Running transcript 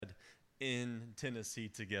in Tennessee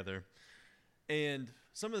together. And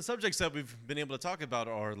some of the subjects that we've been able to talk about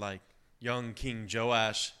are like young King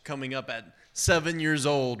Joash coming up at 7 years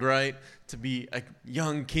old, right? To be a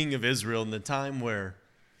young king of Israel in the time where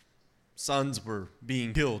sons were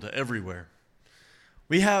being killed everywhere.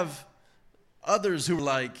 We have others who are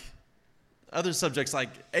like other subjects like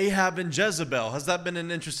Ahab and Jezebel. Has that been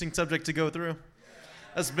an interesting subject to go through?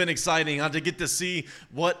 That's been exciting, to get to see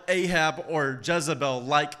what Ahab or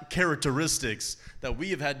Jezebel-like characteristics that we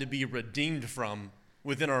have had to be redeemed from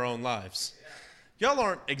within our own lives. Y'all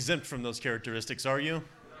aren't exempt from those characteristics, are you?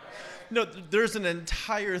 No, there's an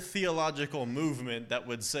entire theological movement that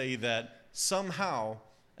would say that somehow,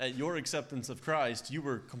 at your acceptance of Christ, you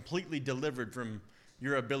were completely delivered from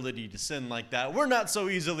your ability to sin like that. We're not so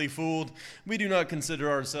easily fooled. We do not consider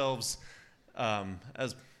ourselves,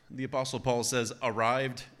 as the Apostle Paul says,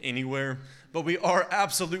 arrived anywhere, but we are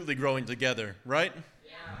absolutely growing together, right?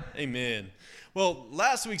 Yeah. Amen. Well,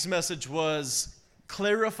 last week's message was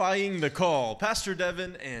clarifying the call. Pastor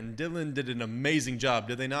Devin and Dylan did an amazing job,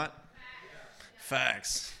 did they not?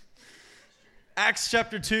 Facts. Acts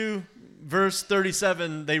chapter 2, verse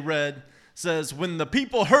 37, they read, says, when the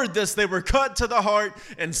people heard this, they were cut to the heart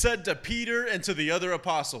and said to Peter and to the other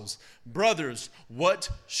apostles, brothers, what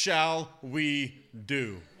shall we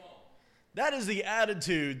do? That is the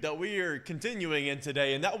attitude that we are continuing in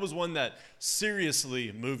today, and that was one that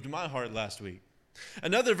seriously moved my heart last week.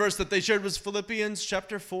 Another verse that they shared was Philippians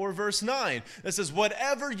chapter 4, verse 9. It says,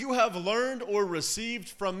 whatever you have learned or received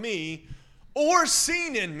from me or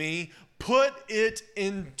seen in me, put it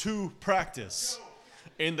into practice,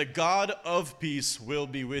 and the God of peace will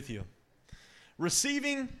be with you.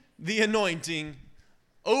 Receiving the anointing,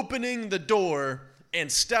 opening the door, and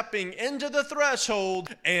stepping into the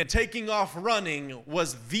threshold and taking off running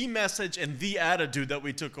was the message and the attitude that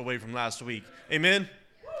we took away from last week. Amen?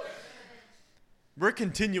 We're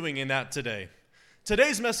continuing in that today.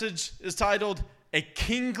 Today's message is titled, A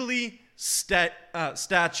Kingly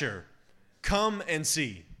Stature. Come and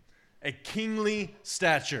see. A kingly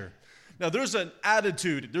stature. Now, there's an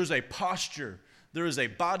attitude, there's a posture, there is a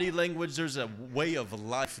body language, there's a way of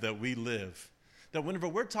life that we live. That whenever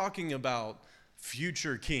we're talking about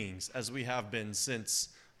future kings, as we have been since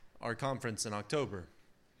our conference in October.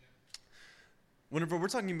 Whenever we're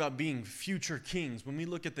talking about being future kings, when we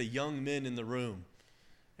look at the young men in the room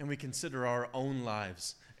and we consider our own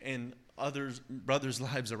lives and brothers'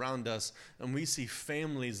 lives around us, and we see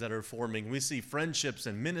families that are forming, we see friendships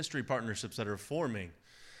and ministry partnerships that are forming,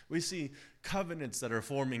 we see covenants that are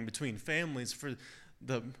forming between families for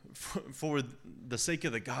the sake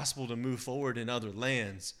of the gospel to move forward in other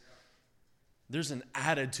lands. There's an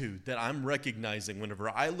attitude that I'm recognizing whenever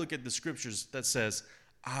I look at the scriptures that says,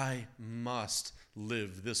 I must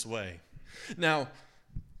live this way. Now,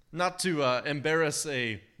 not to embarrass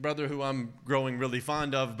a brother who I'm growing really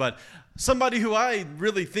fond of, but somebody who I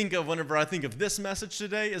really think of whenever I think of this message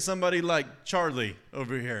today is somebody like Charlie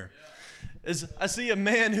over here. I see a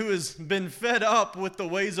man who has been fed up with the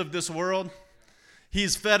ways of this world.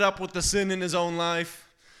 He's fed up with the sin in his own life,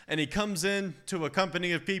 and he comes in to a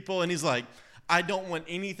company of people and he's like, I don't want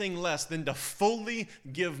anything less than to fully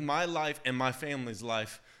give my life and my family's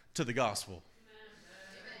life to the gospel.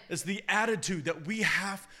 Amen. It's the attitude that we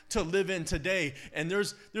have to live in today. And there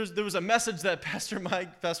was a message that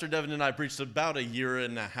Pastor Devin and I preached about a year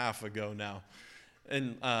and a half ago now,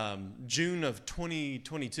 in June of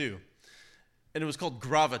 2022. And it was called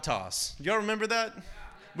Gravitas. Do y'all remember that? Yeah.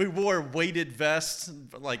 We wore weighted vests,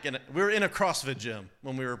 we were in a CrossFit gym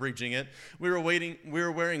when we were preaching it. We were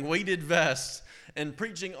wearing weighted vests and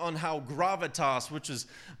preaching on how gravitas,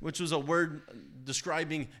 which was a word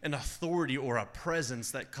describing an authority or a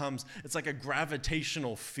presence that comes. It's like a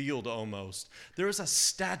gravitational field almost. There is a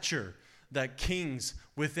stature that kings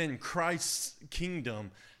within Christ's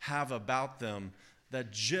kingdom have about them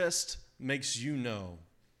that just makes you know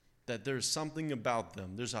that there's something about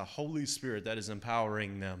them. There's a Holy Spirit that is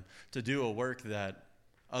empowering them to do a work that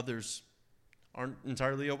others aren't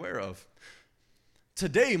entirely aware of.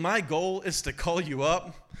 Today, my goal is to call you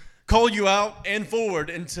up, call you out and forward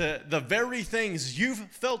into the very things you've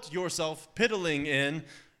felt yourself piddling in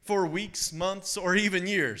for weeks, months, or even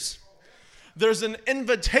years. There's an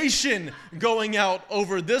invitation going out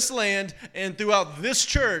over this land and throughout this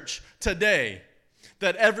church today,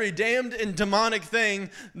 that every damned and demonic thing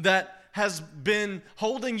that has been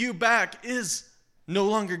holding you back is no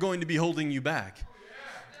longer going to be holding you back.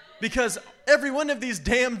 Because every one of these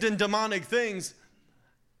damned and demonic things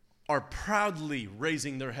are proudly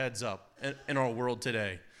raising their heads up in our world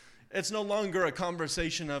today. It's no longer a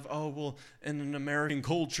conversation of, in an American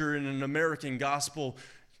culture, in an American gospel,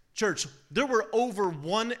 Church, there were over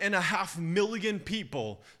 1.5 million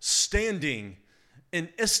people standing in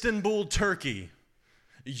Istanbul, Turkey,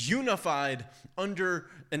 unified under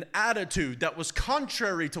an attitude that was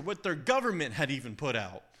contrary to what their government had even put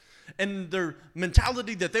out. And their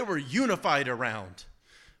mentality that they were unified around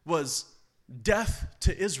was death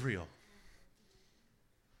to Israel.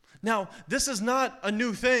 Now, this is not a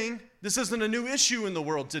new thing. This isn't a new issue in the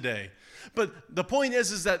world today. But the point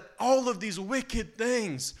is that all of these wicked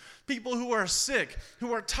things, people who are sick,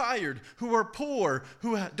 who are tired, who are poor,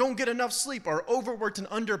 who don't get enough sleep, are overworked and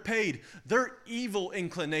underpaid, their evil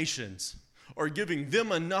inclinations are giving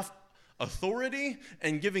them enough authority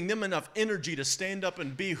and giving them enough energy to stand up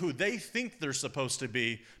and be who they think they're supposed to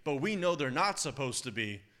be, but we know they're not supposed to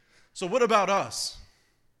be. So what about us?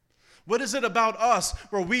 What is it about us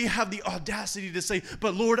where we have the audacity to say,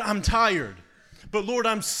 but Lord, I'm tired. But Lord,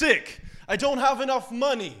 I'm sick. I don't have enough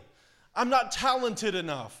money. I'm not talented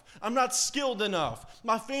enough. I'm not skilled enough.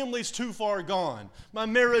 My family's too far gone. My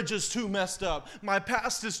marriage is too messed up. My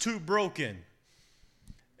past is too broken.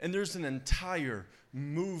 And there's an entire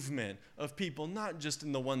movement of people, not just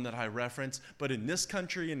in the one that I reference, but in this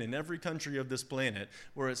country and in every country of this planet,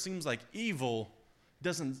 where it seems like evil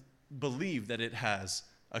doesn't believe that it has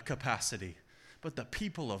a capacity. But the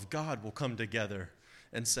people of God will come together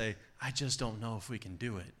and say, I just don't know if we can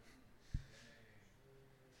do it.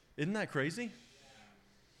 Isn't that crazy?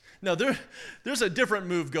 Now, there's a different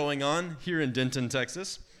move going on here in Denton,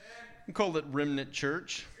 Texas. We call it Remnant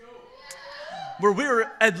Church, where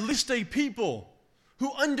we're at least a people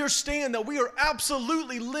who understand that we are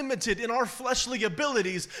absolutely limited in our fleshly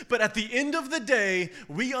abilities, but at the end of the day,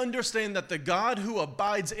 we understand that the God who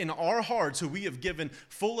abides in our hearts, who we have given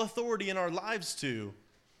full authority in our lives to,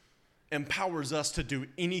 empowers us to do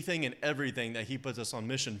anything and everything that he puts us on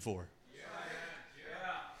mission for.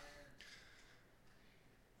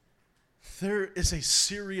 There is a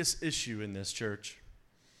serious issue in this church.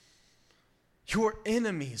 Your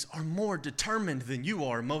enemies are more determined than you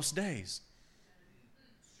are most days.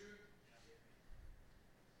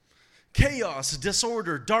 Chaos,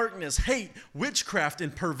 disorder, darkness, hate, witchcraft,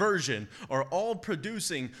 and perversion are all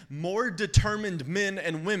producing more determined men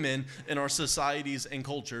and women in our societies and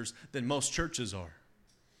cultures than most churches are.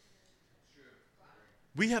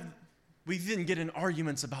 We then get in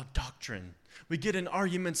arguments about doctrine. We get in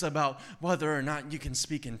arguments about whether or not you can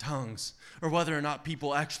speak in tongues or whether or not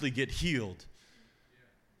people actually get healed.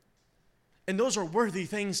 And those are worthy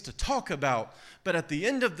things to talk about. But at the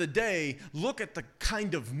end of the day, look at the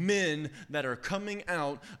kind of men that are coming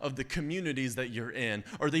out of the communities that you're in.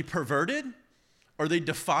 Are they perverted? Are they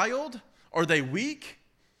defiled? Are they weak?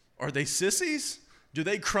 Are they sissies? Do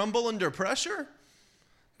they crumble under pressure?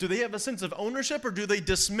 Do they have a sense of ownership, or do they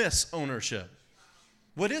dismiss ownership?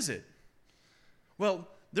 What is it? Well,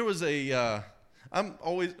 there was I'm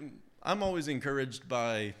always encouraged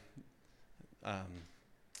by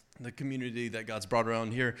the community that God's brought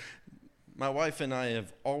around here. My wife and I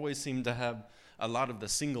have always seemed to have a lot of the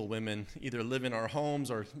single women either live in our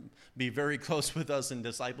homes or be very close with us in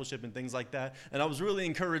discipleship and things like that. And I was really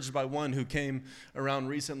encouraged by one who came around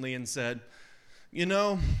recently and said, you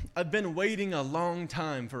know, I've been waiting a long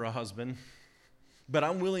time for a husband, but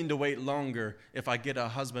I'm willing to wait longer if I get a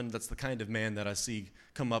husband that's the kind of man that I see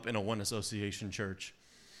come up in a One Association church.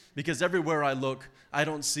 Because everywhere I look, I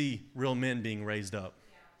don't see real men being raised up.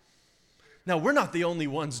 Now, we're not the only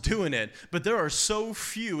ones doing it, but there are so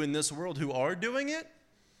few in this world who are doing it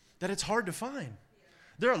that it's hard to find.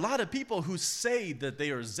 There are a lot of people who say that they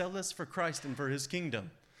are zealous for Christ and for his kingdom.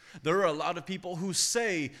 There are a lot of people who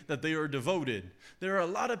say that they are devoted. There are a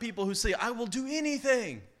lot of people who say, I will do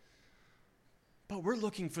anything. But we're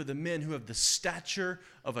looking for the men who have the stature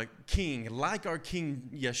of a king, like our King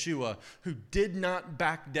Yeshua, who did not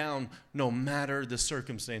back down no matter the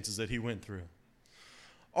circumstances that he went through.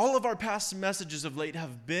 All of our past messages of late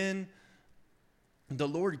have been the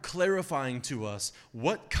Lord clarifying to us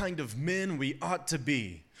what kind of men we ought to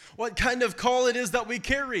be, what kind of call it is that we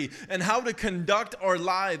carry, and how to conduct our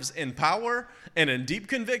lives in power and in deep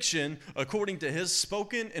conviction according to his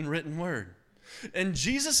spoken and written word. And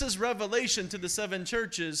Jesus' revelation to the 7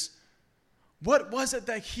 churches, what was it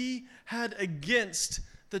that he had against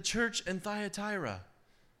the church in Thyatira?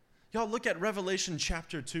 Y'all look at Revelation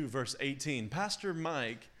chapter 2, verse 18. Pastor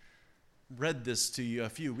Mike read this to you a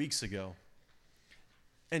few weeks ago.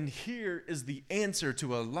 And here is the answer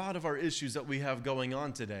to a lot of our issues that we have going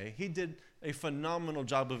on today. He did a phenomenal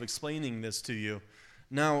job of explaining this to you.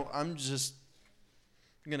 Now, I'm just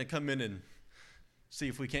going to come in and see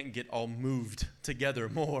if we can't get all moved together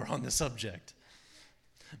more on the subject.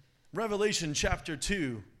 Revelation chapter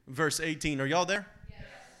 2, verse 18. Are y'all there? Yes.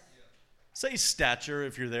 Say stature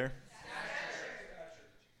if you're there.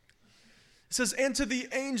 It says, and to the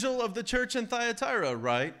angel of the church in Thyatira,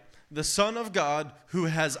 right? The Son of God, who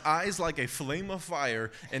has eyes like a flame of fire,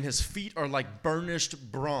 and his feet are like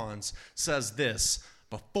burnished bronze, says this,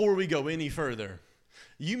 before we go any further.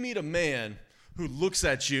 You meet a man who looks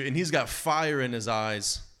at you, and he's got fire in his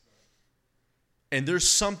eyes. And there's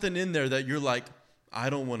something in there that you're like, I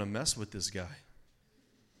don't want to mess with this guy.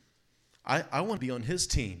 I want to be on his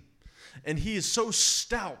team. And he is so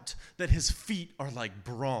stout that his feet are like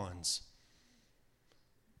bronze.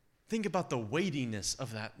 Think about the weightiness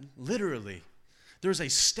of that, literally. There's a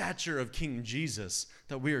stature of King Jesus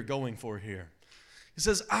that we are going for here. He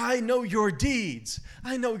says, I know your deeds.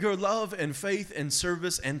 I know your love and faith and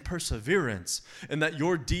service and perseverance, and that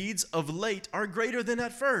your deeds of late are greater than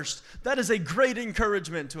at first. That is a great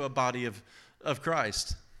encouragement to a body of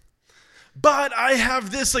Christ. But I have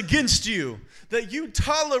this against you, that you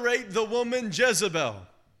tolerate the woman Jezebel,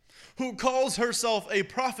 who calls herself a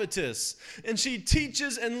prophetess, and she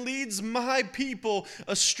teaches and leads my people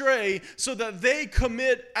astray so that they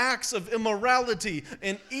commit acts of immorality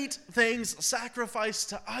and eat things sacrificed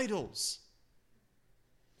to idols.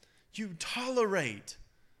 You tolerate.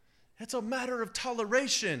 It's a matter of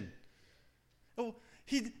toleration. Oh,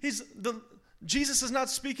 Jesus is not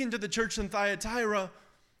speaking to the church in Thyatira.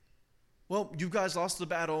 Well, you guys lost the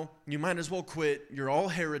battle. You might as well quit. You're all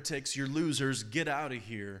heretics. You're losers. Get out of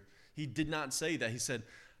here. He did not say that. He said,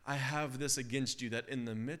 I have this against you, that in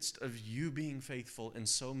the midst of you being faithful in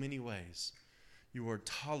so many ways, you are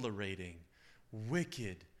tolerating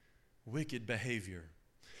wicked behavior.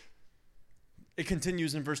 It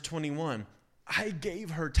continues in verse 21. I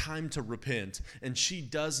gave her time to repent, and she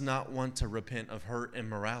does not want to repent of her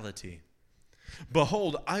immorality.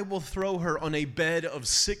 Behold, I will throw her on a bed of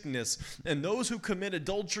sickness, and those who commit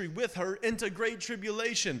adultery with her into great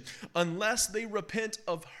tribulation, unless they repent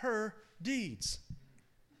of her deeds.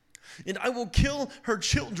 And I will kill her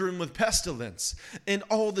children with pestilence, and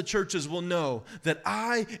all the churches will know that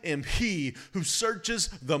I am he who searches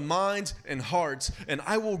the minds and hearts, and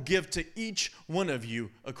I will give to each one of you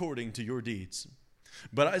according to your deeds.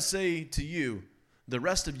 But I say to you, the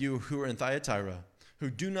rest of you who are in Thyatira, who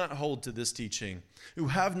do not hold to this teaching, who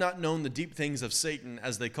have not known the deep things of Satan,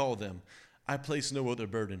 as they call them, I place no other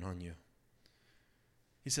burden on you.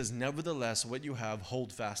 He says, nevertheless, what you have,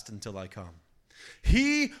 hold fast until I come.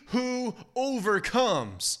 He who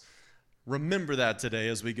overcomes, remember that today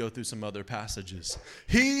as we go through some other passages.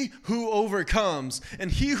 He who overcomes, and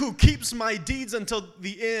he who keeps my deeds until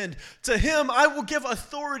the end, to him I will give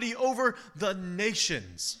authority over the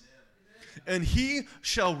nations. And he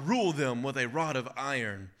shall rule them with a rod of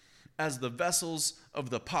iron, as the vessels of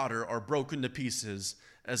the potter are broken to pieces,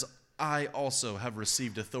 as I also have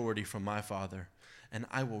received authority from my Father, and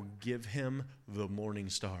I will give him the morning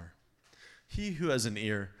star. He who has an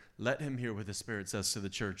ear, let him hear what the Spirit says to the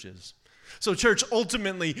churches. So, church,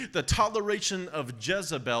 ultimately, the toleration of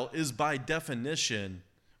Jezebel is by definition,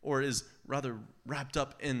 or is rather wrapped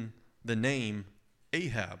up in the name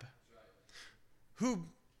Ahab.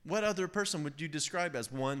 What other person would you describe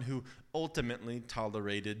as one who ultimately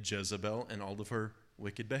tolerated Jezebel and all of her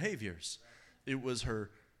wicked behaviors? It was her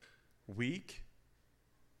weak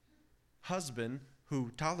husband who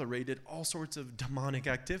tolerated all sorts of demonic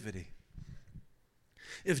activity.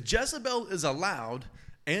 If Jezebel is allowed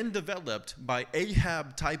and developed by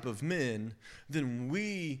Ahab type of men, then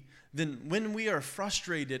when we are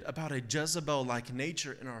frustrated about a Jezebel-like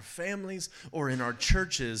nature in our families or in our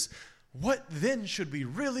churches, what then should we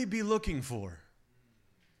really be looking for?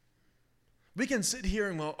 We can sit here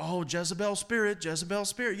and go, oh, Jezebel spirit.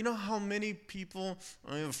 You know how many people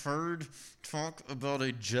I have heard talk about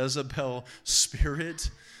a Jezebel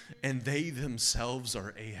spirit, and they themselves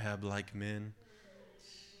are Ahab-like men?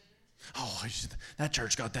 Oh, that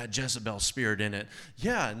church got that Jezebel spirit in it.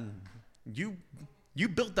 Yeah, you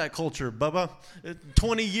built that culture, Bubba.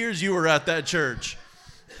 20 years you were at that church.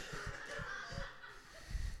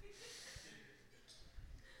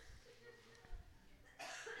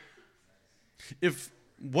 If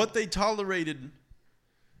what they tolerated,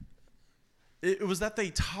 it was that they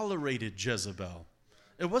tolerated Jezebel.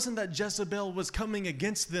 It wasn't that Jezebel was coming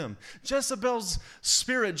against them. Jezebel's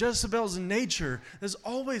spirit, Jezebel's nature is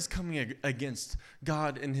always coming against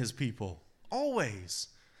God and his people. Always.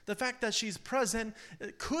 The fact that she's present,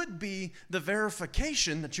 it could be the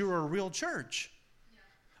verification that you're a real church.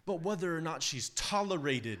 But whether or not she's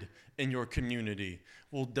tolerated in your community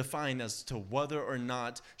will define as to whether or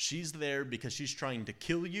not she's there because she's trying to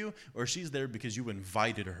kill you, or she's there because you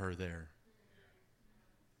invited her there.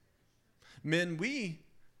 Men, we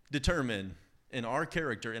determine in our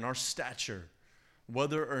character, in our stature,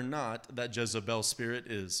 whether or not that Jezebel spirit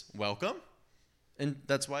is welcome, and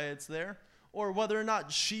that's why it's there, or whether or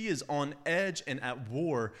not she is on edge and at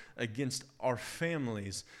war against our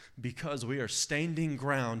families because we are standing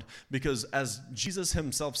ground, because as Jesus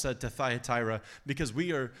himself said to Thyatira, because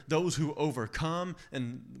we are those who overcome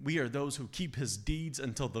and we are those who keep his deeds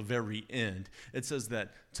until the very end. It says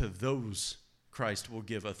that to those Christ will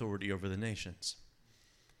give authority over the nations.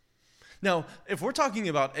 Now, if we're talking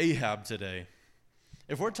about Ahab today,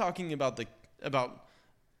 if we're talking about a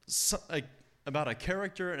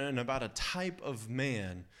character and about a type of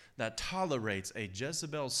man that tolerates a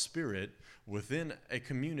Jezebel spirit within a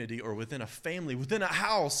community or within a family, within a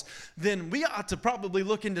house, then we ought to probably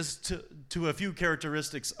look into to a few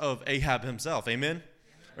characteristics of Ahab himself. Amen?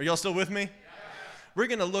 Are y'all still with me? We're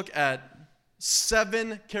going to look at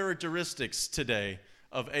 7 characteristics today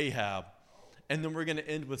of Ahab, and then we're going to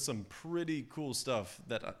end with some pretty cool stuff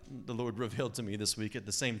that the Lord revealed to me this week at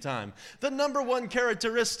the same time. The number one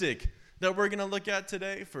characteristic that we're going to look at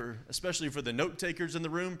today, especially for the note takers in the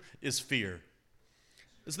room, is fear.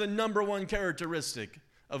 It's the number one characteristic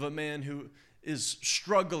of a man who is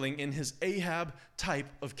struggling in his Ahab type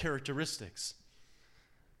of characteristics.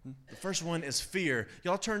 The first one is fear.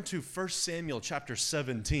 Y'all turn to 1 Samuel chapter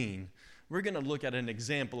 17. We're going to look at an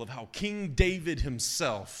example of how King David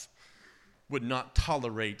himself would not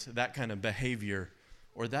tolerate that kind of behavior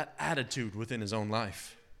or that attitude within his own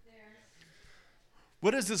life.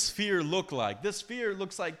 What does this fear look like? This fear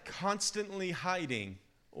looks like constantly hiding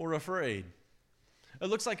or afraid. It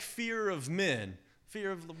looks like fear of men,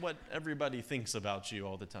 fear of what everybody thinks about you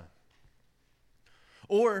all the time.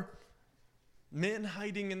 Or men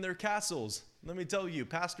hiding in their castles. Let me tell you,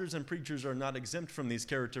 pastors and preachers are not exempt from these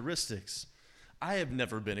characteristics. I have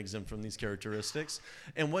never been exempt from these characteristics.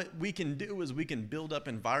 And what we can do is we can build up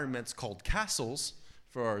environments called castles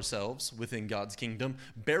for ourselves within God's kingdom,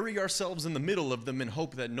 bury ourselves in the middle of them and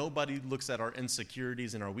hope that nobody looks at our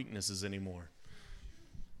insecurities and our weaknesses anymore.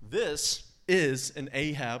 This is an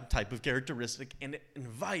Ahab type of characteristic, and it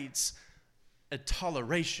invites a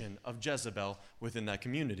toleration of Jezebel within that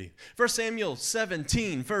community. 1 Samuel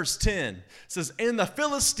 17, verse 10 says, "And the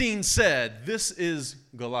Philistine said," this is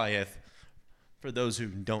Goliath, for those who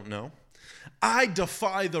don't know, "I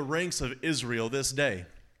defy the ranks of Israel this day.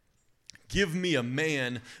 Give me a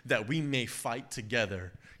man that we may fight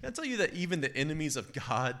together." Can I tell you that even the enemies of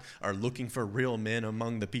God are looking for real men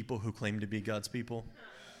among the people who claim to be God's people?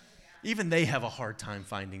 Even they have a hard time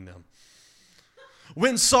finding them.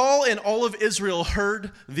 When Saul and all of Israel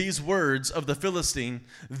heard these words of the Philistine,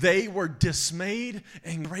 they were dismayed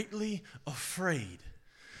and greatly afraid.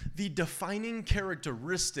 The defining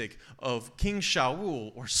characteristic of King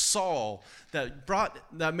Shaul or Saul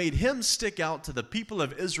that made him stick out to the people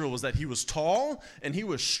of Israel was that he was tall and he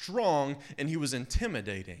was strong and he was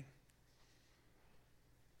intimidating.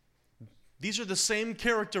 These are the same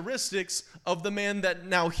characteristics of the man that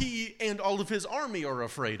now he and all of his army are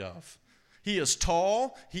afraid of. He is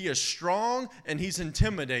tall, he is strong, and he's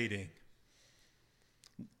intimidating.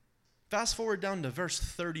 Fast forward down to verse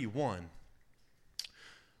 31.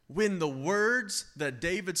 When the words that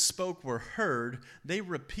David spoke were heard, they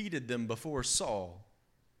repeated them before Saul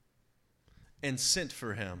and sent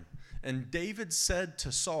for him. And David said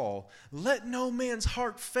to Saul, "Let no man's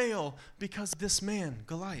heart fail because of this man,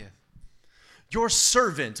 Goliath. Your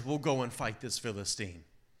servant will go and fight this Philistine."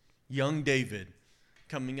 Young David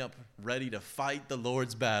coming up ready to fight the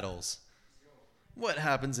Lord's battles. What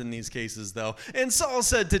happens in these cases, though? And Saul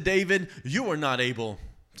said to David, "You are not able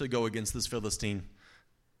to go against this Philistine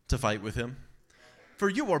to fight with him, for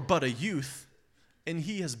you are but a youth, and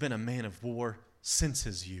he has been a man of war since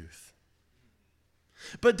his youth."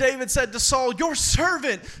 But David said to Saul, "Your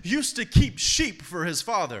servant used to keep sheep for his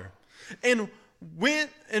father, and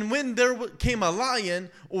when there came a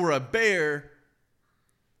lion or a bear,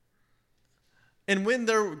 and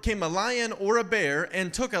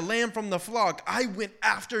took a lamb from the flock, I went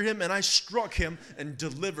after him and I struck him and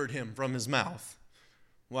delivered him from his mouth."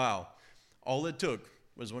 Wow. All it took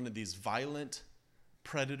was one of these violent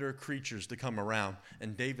predator creatures to come around.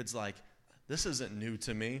 And David's like, this isn't new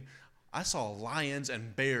to me. I saw lions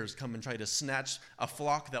and bears come and try to snatch a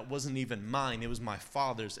flock that wasn't even mine. It was my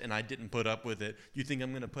father's, and I didn't put up with it. You think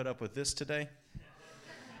I'm going to put up with this today?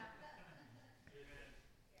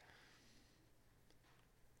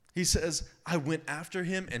 He says, "I went after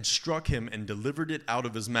him and struck him and delivered it out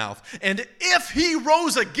of his mouth. And if he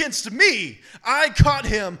rose against me, I caught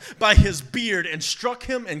him by his beard and struck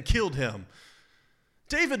him and killed him."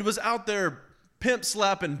 David was out there pimp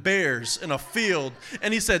slapping bears in a field,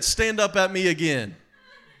 and he said, "Stand up at me again."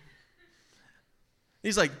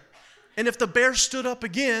 He's like, and if the bear stood up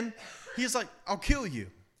again, he's like, I'll kill you.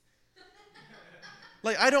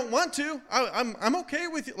 Like, I don't want to. I'm okay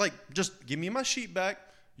with you. Like, just give me my sheep back.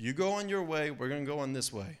 You go on your way. We're going to go on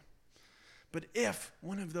this way. But if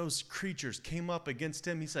one of those creatures came up against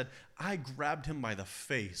him, he said, I grabbed him by the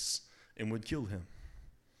face and would kill him.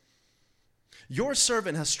 Your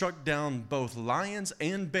servant has struck down both lions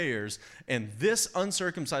and bears, and this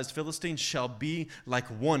uncircumcised Philistine shall be like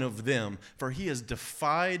one of them, for he has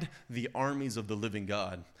defied the armies of the living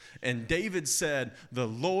God. And David said, the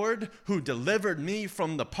Lord who delivered me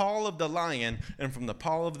from the paw of the lion and from the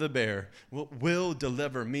paw of the bear will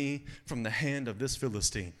deliver me from the hand of this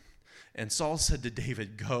Philistine. And Saul said to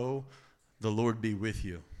David, go, the Lord be with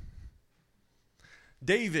you.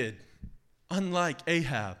 David, unlike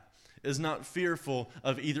Ahab, is not fearful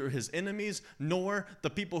of either his enemies nor the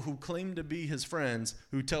people who claim to be his friends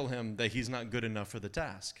who tell him that he's not good enough for the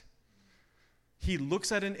task. He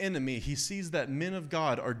looks at an enemy, he sees that men of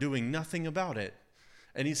God are doing nothing about it,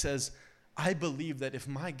 and he says, I believe that if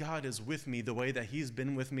my God is with me the way that he's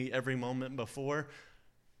been with me every moment before,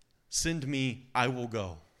 send me, I will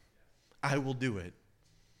go. I will do it.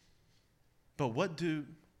 But what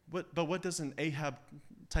does an Ahab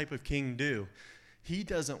type of king do? He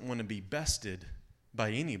doesn't want to be bested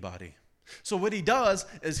by anybody. So what he does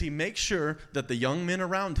is he makes sure that the young men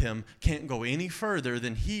around him can't go any further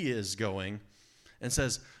than he is going, and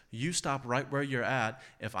says, you stop right where you're at.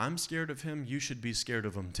 If I'm scared of him, you should be scared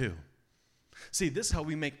of him too. See, this is how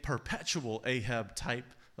we make perpetual Ahab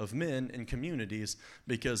type of men in communities,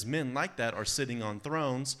 because men like that are sitting on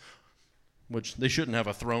thrones, which they shouldn't have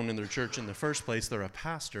a throne in their church in the first place. They're a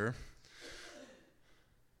pastor.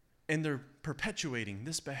 And they're perpetuating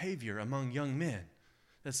this behavior among young men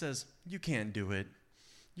that says, you can't do it.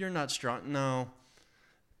 You're not strong. No.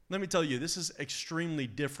 Let me tell you, this is extremely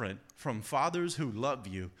different from fathers who love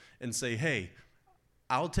you and say, hey,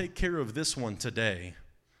 I'll take care of this one today.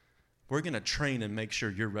 We're going to train and make sure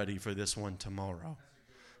you're ready for this one tomorrow.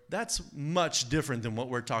 That's much different than what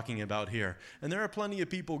we're talking about here. And there are plenty of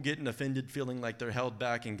people getting offended, feeling like they're held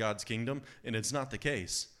back in God's kingdom, and it's not the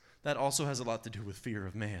case. That also has a lot to do with fear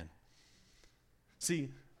of man. See,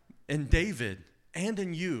 in David and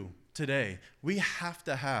in you today, we have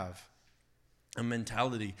to have a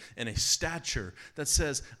mentality and a stature that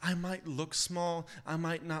says, I might look small, I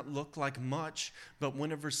might not look like much, but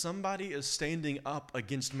whenever somebody is standing up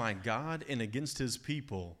against my God and against his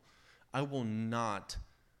people, I will not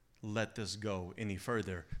let this go any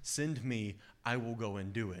further. Send me, I will go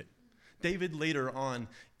and do it. David later on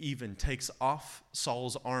even takes off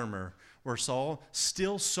Saul's armor, where Saul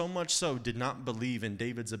still so much so did not believe in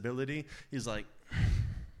David's ability. He's like,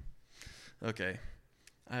 okay,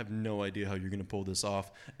 I have no idea how you're going to pull this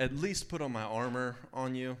off. At least put on my armor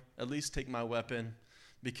on you. At least take my weapon,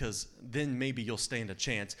 because then maybe you'll stand a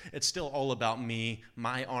chance. It's still all about me,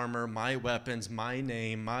 my armor, my weapons, my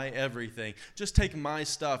name, my everything. Just take my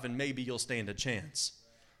stuff and maybe you'll stand a chance.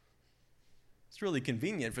 It's really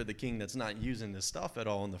convenient for the king that's not using this stuff at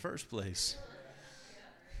all in the first place.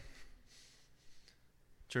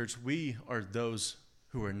 Church, we are those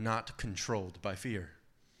who are not controlled by fear.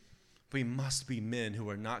 We must be men who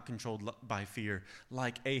are not controlled by fear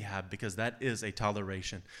like Ahab, because that is a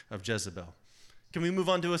toleration of Jezebel. Can we move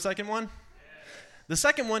on to a second one? The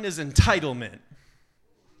second one is entitlement.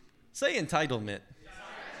 Say entitlement.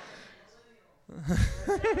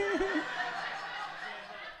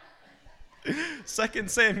 2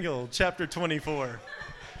 Samuel chapter 24.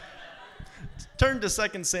 Turn to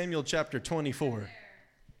 2 Samuel chapter 24.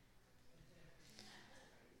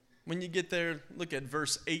 When you get there, look at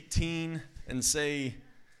verse 18 and say,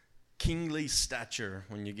 Kingly Stature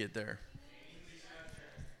when you get there.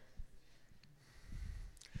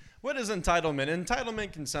 What is entitlement?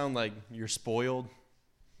 Entitlement can sound like you're spoiled,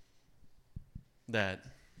 that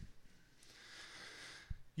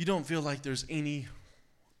you don't feel like there's any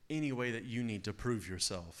way that you need to prove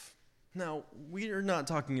yourself. Now, we are not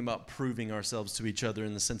talking about proving ourselves to each other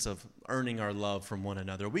in the sense of earning our love from one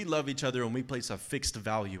another. We love each other and we place a fixed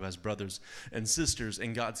value as brothers and sisters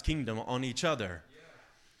in God's kingdom on each other. Yeah.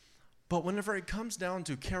 But whenever it comes down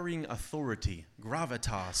to carrying authority,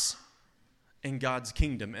 gravitas, in God's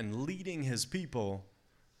kingdom and leading his people,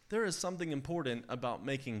 there is something important about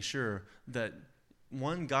making sure that,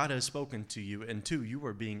 one, God has spoken to you, and two, you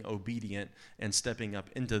are being obedient and stepping up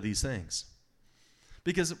into these things.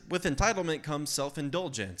 Because with entitlement comes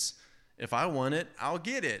self-indulgence. If I want it, I'll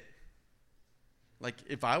get it. Like,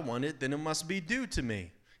 if I want it, then it must be due to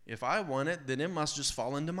me. If I want it, then it must just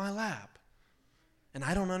fall into my lap. And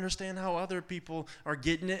I don't understand how other people are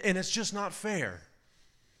getting it, and it's just not fair.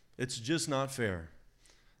 It's just not fair.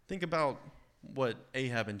 Think about what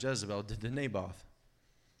Ahab and Jezebel did to Naboth.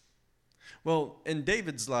 Well, in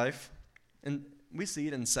David's life, and we see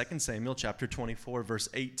it in 2 Samuel chapter 24, verse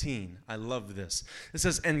 18. I love this. It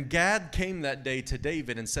says, "And Gad came that day to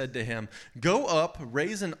David and said to him, 'Go up,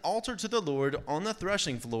 raise an altar to the Lord on the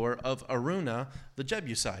threshing floor of Araunah the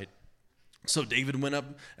Jebusite.' So David went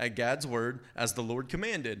up at Gad's word as the Lord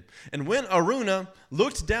commanded. And when Araunah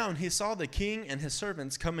looked down, he saw the king and his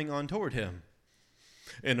servants coming on toward him.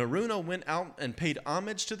 And Araunah went out and paid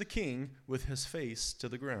homage to the king with his face to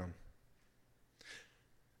the ground.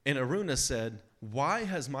 And Araunah said, 'Why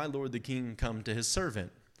has my lord the king come to his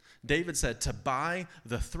servant?' David said, 'To buy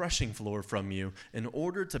the threshing floor from you in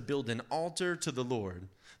order to build an altar to the Lord,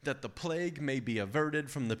 that the plague may be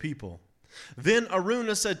averted from the people.' Then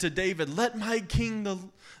Araunah said to David, let my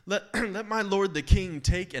lord the king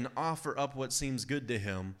take and offer up what seems good to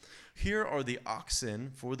him. Here are the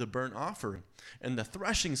oxen for the burnt offering, and the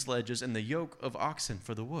threshing sledges and the yoke of oxen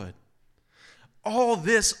for the wood. All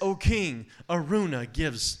this, O king, Araunah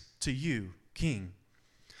gives to you, king.'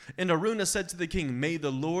 And Araunah said to the king, 'May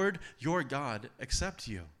the Lord your God accept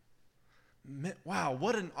you.'" Wow,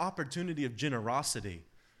 what an opportunity of generosity.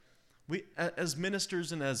 We, as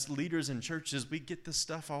ministers and as leaders in churches, we get this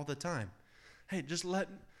stuff all the time. Hey, just let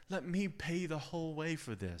me pay the whole way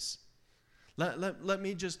for this. Let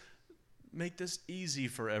me just make this easy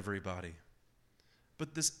for everybody.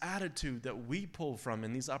 But this attitude that we pull from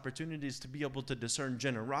and these opportunities to be able to discern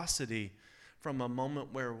generosity from a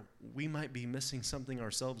moment where we might be missing something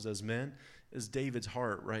ourselves as men is David's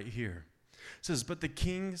heart right here. It says, "But the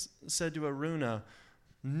king said to Araunah,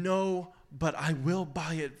 'No, but I will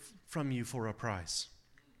buy it from you for a price.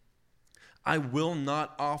 I will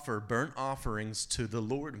not offer burnt offerings to the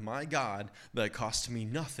Lord my God that cost me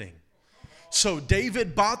nothing.' So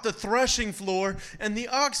David bought the threshing floor and the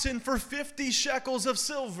oxen for 50 shekels of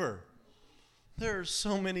silver." There are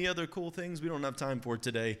so many other cool things we don't have time for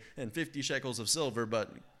today, and 50 shekels of silver,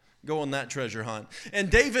 but go on that treasure hunt.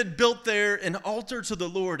 "And David built there an altar to the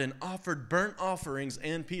Lord and offered burnt offerings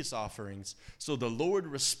and peace offerings. So the Lord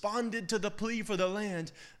responded to the plea for the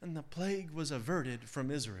land, and the plague was averted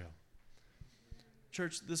from Israel."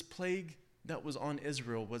 Church, this plague that was on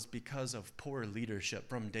Israel was because of poor leadership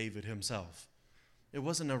from David himself. It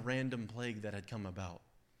wasn't a random plague that had come about.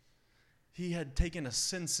 He had taken a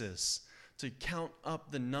census to count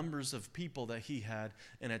up the numbers of people that he had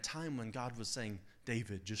in a time when God was saying,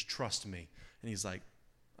 "David, just trust me." And he's like,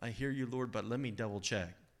 "I hear you, Lord, but let me double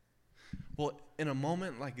check." Well, in a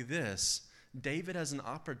moment like this, David has an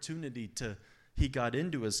opportunity he got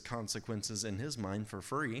into his consequences in his mind for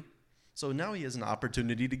free. So now he has an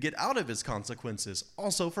opportunity to get out of his consequences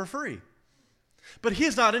also for free. But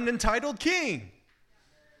he's not an entitled king.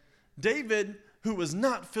 David, who was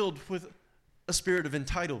not filled with a spirit of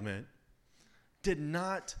entitlement, did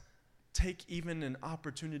not take even an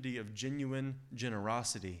opportunity of genuine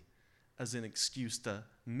generosity as an excuse to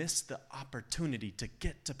miss the opportunity to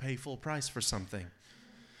get to pay full price for something.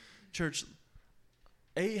 Church,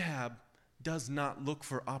 Ahab does not look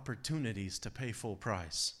for opportunities to pay full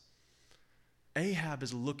price. Ahab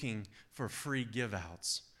is looking for free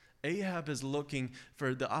give-outs. Ahab is looking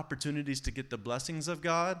for the opportunities to get the blessings of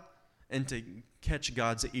God and to catch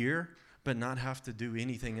God's ear, but not have to do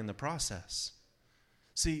anything in the process.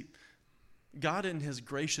 See, God in his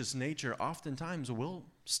gracious nature oftentimes will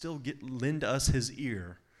still lend us his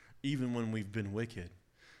ear even when we've been wicked.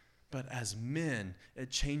 But as men, it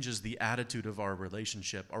changes the attitude of our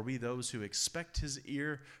relationship. Are we those who expect his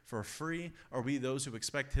ear for free? Are we those who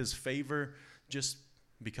expect his favor just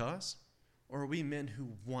because? Or are we men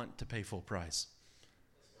who want to pay full price?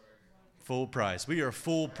 Full price. We are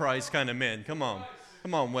full price kind of men. Come on.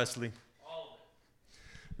 Come on, Wesley.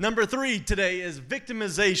 Number 3 today is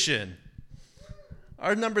victimization.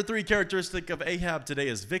 Our number 3 characteristic of Ahab today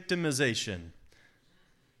is victimization.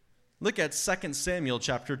 Look at 2 Samuel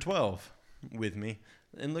chapter 12 with me,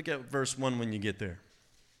 and look at verse 1 when you get there.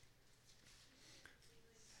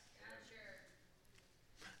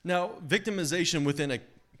 Now, victimization within a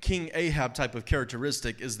King Ahab type of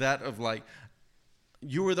characteristic is that of like,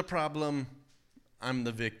 you are the problem, I'm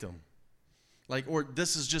the victim. Like, or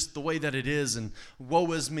this is just the way that it is, and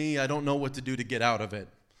woe is me, I don't know what to do to get out of it.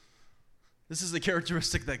 This is the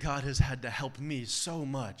characteristic that God has had to help me so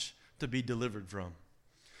much to be delivered from.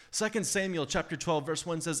 2 Samuel chapter 12, verse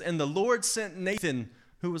 1 says, "And the Lord sent Nathan,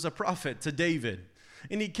 who was a prophet, to David.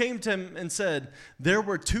 And he came to him and said, 'There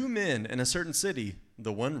were 2 men in a certain city,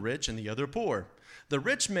 the one rich and the other poor. The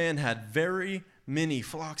rich man had very many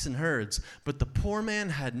flocks and herds, but the poor man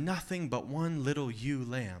had nothing but one little ewe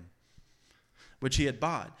lamb, which he had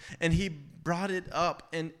bought. And he brought it up,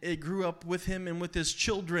 and it grew up with him and with his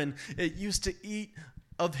children. It used to eat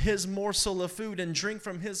of his morsel of food and drink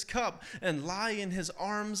from his cup and lie in his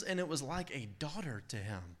arms, and it was like a daughter to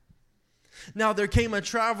him. Now there came a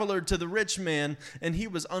traveler to the rich man, and he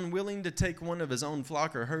was unwilling to take one of his own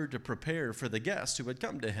flock or herd to prepare for the guest who had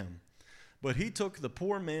come to him. But he took the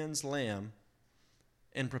poor man's lamb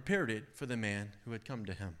and prepared it for the man who had come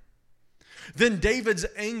to him. Then David's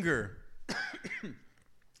anger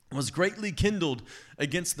was greatly kindled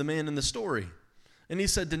against the man in the story. And he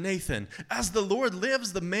said to Nathan, "As the Lord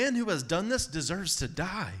lives, the man who has done this deserves to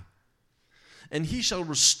die. And he shall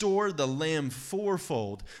restore the lamb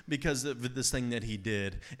fourfold because of this thing that he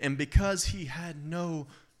did, and because he had no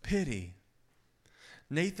pity."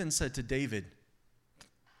 Nathan said to David,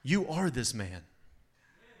 "You are this man.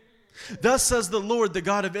 Thus says the Lord, the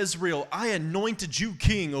God of Israel, I anointed you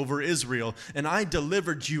king over Israel, and I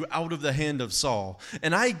delivered you out of the hand of Saul.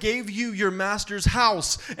 And I gave you your master's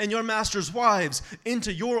house and your master's wives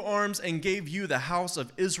into your arms, and gave you the house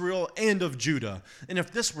of Israel and of Judah. And if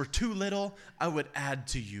this were too little, I would add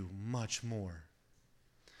to you much more.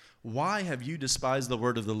 Why have you despised the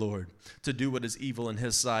word of the Lord to do what is evil in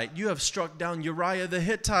his sight? You have struck down Uriah the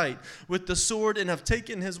Hittite with the sword, and have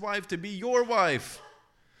taken his wife to be your wife,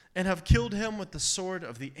 and have killed him with the sword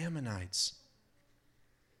of the Ammonites."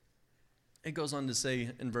 It goes on to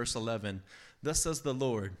say in verse 11, "Thus says the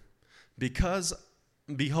Lord, because,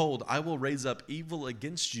 behold, I will raise up evil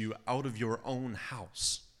against you out of your own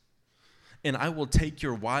house. And I will take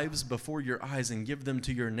your wives before your eyes and give them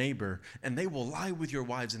to your neighbor, and they will lie with your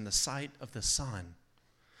wives in the sight of the sun.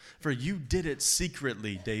 For you did it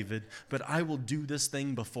secretly, David, but I will do this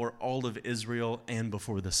thing before all of Israel and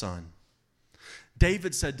before the sun."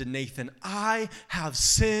 David said to Nathan, "I have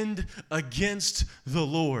sinned against the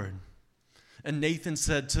Lord." And Nathan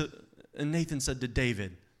said to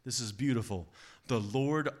David, this is beautiful, "The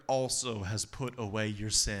Lord also has put away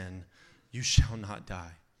your sin. You shall not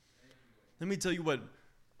die." Let me tell you what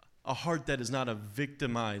a heart that is not a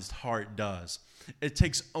victimized heart does. It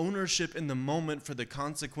takes ownership in the moment for the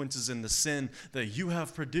consequences and the sin that you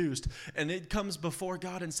have produced, and it comes before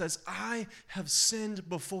God and says, "I have sinned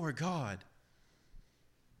before God."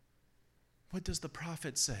 What does the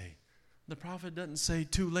prophet say? The prophet doesn't say,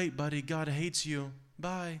 "Too late, buddy. God hates you.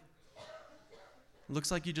 Bye.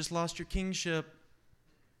 Looks like you just lost your kingship."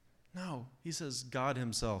 No, he says God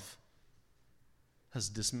himself has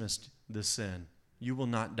dismissed this sin. You will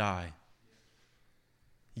not die.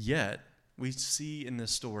 Yet, we see in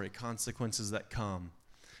this story consequences that come.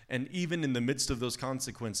 And even in the midst of those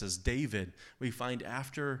consequences, David, we find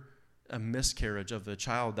after a miscarriage of a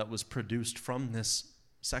child that was produced from this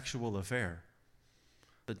sexual affair,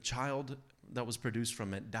 the child that was produced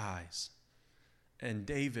from it dies. And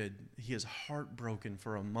David, he is heartbroken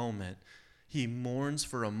for a moment. He mourns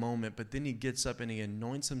for a moment, but then he gets up and he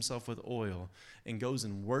anoints himself with oil and goes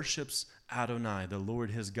and worships Adonai, the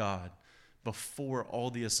Lord his God, before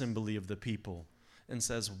all the assembly of the people, and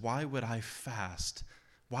says, "Why would I fast?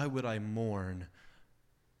 Why would I mourn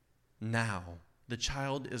now? The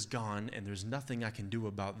child is gone, and there's nothing I can do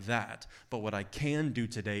about that. But what I can do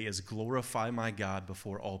today is glorify my God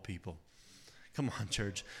before all people." Come on,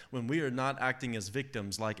 church. When we are not acting as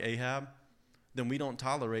victims like Ahab, then we don't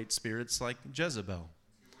tolerate spirits like Jezebel.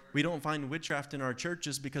 We don't find witchcraft in our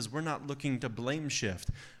churches because we're not looking to blame shift.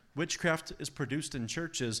 Witchcraft is produced in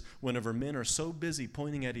churches whenever men are so busy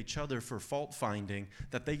pointing at each other for fault finding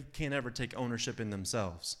that they can't ever take ownership in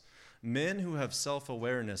themselves. Men who have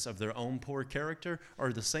self-awareness of their own poor character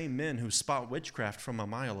are the same men who spot witchcraft from a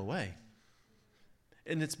mile away.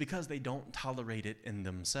 And it's because they don't tolerate it in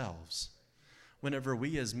themselves. Whenever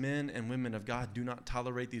we as men and women of God do not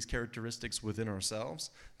tolerate these characteristics within ourselves,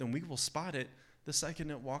 then we will spot it the second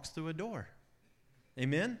it walks through a door.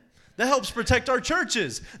 Amen? That helps protect our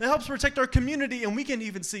churches. That helps protect our community, and we can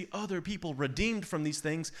even see other people redeemed from these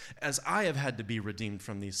things, as I have had to be redeemed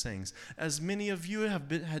from these things, as many of you have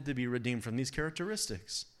had to be redeemed from these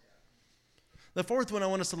characteristics. The fourth one I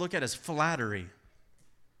want us to look at is flattery.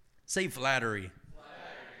 Say flattery.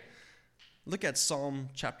 Look at Psalm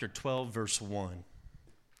chapter 12, verse 1.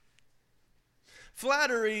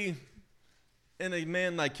 Flattery in a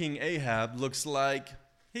man like King Ahab looks like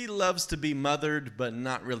he loves to be mothered, but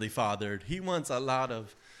not really fathered. He wants a lot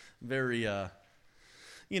of very,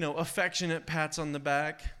 affectionate pats on the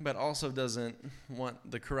back, but also doesn't want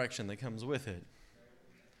the correction that comes with it.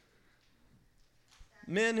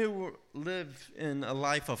 Men who live in a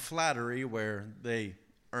life of flattery where they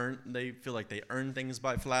feel like they earn things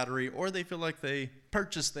by flattery, or they feel like they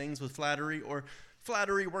purchase things with flattery, or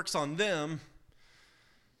flattery works on them,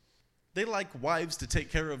 They like wives to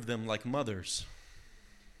take care of them like mothers.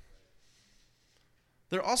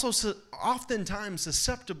 They're also oftentimes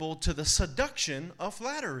susceptible to the seduction of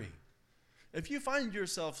flattery. If you find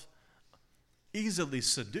yourself easily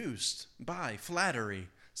seduced by flattery,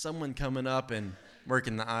 someone coming up and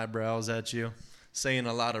working the eyebrows at you, saying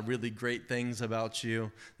a lot of really great things about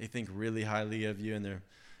you, they think really highly of you, and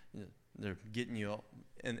they're getting you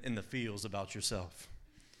in the feels about yourself.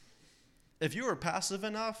 If you are passive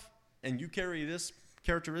enough and you carry this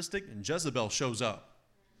characteristic, and Jezebel shows up,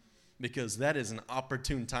 because that is an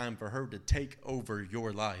opportune time for her to take over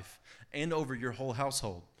your life and over your whole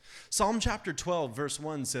household. Psalm chapter 12, verse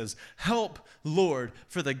 1 says, "Help, Lord,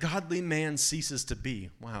 for the godly man ceases to be."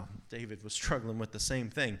 Wow, David was struggling with the same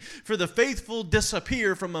thing. "For the faithful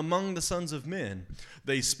disappear from among the sons of men.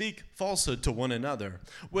 They speak falsehood to one another.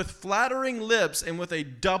 With flattering lips and with a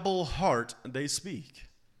double heart they speak.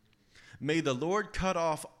 May the Lord cut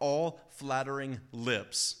off all flattering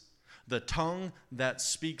lips, the tongue that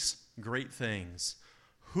speaks great things.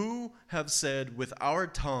 Who have said, with our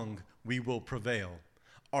tongue we will prevail?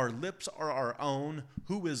 Our lips are our own.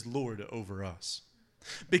 Who is Lord over us?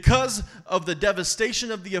 Because of the devastation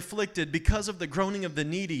of the afflicted, because of the groaning of the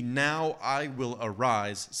needy, now I will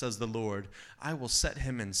arise, says the Lord. I will set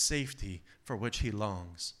him in safety for which he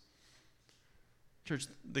longs." Church,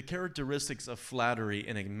 the characteristics of flattery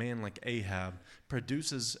in a man like Ahab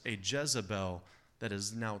produces a Jezebel that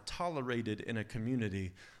is now tolerated in a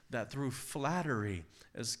community that through flattery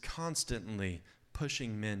is constantly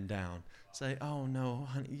pushing men down. Say, "Oh no,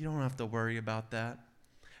 honey, you don't have to worry about that.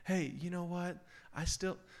 Hey, you know what? I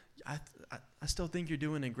still think you're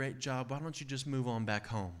doing a great job. Why don't you just move on back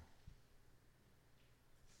home?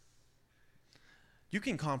 You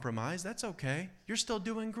can compromise. That's okay. You're still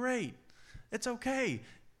doing great. It's okay.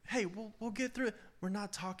 Hey, we'll get through it." We're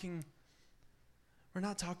not talking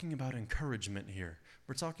about encouragement here.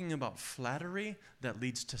 We're talking about flattery that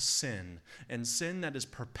leads to sin, and sin that is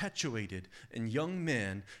perpetuated in young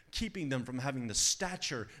men, keeping them from having the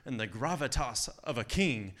stature and the gravitas of a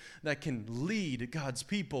king that can lead God's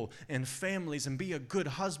people and families and be a good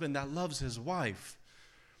husband that loves his wife.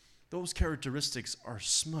 Those characteristics are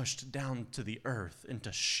smushed down to the earth,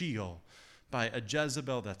 into Sheol, by a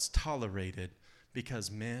Jezebel that's tolerated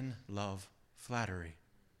because men love flattery.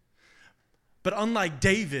 But unlike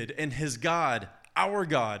David and his God, our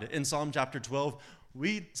God, in Psalm chapter 12,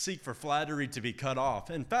 we seek for flattery to be cut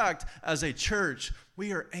off. In fact, as a church,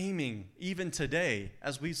 we are aiming, even today,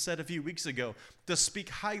 as we said a few weeks ago, to speak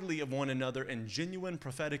highly of one another in genuine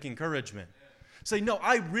prophetic encouragement. Say, "No,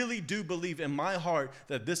 I really do believe in my heart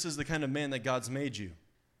that this is the kind of man that God's made you.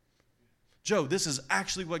 Joe, this is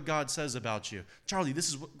actually what God says about you. Charlie, this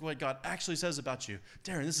is what God actually says about you.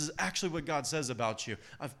 Darren, this is actually what God says about you.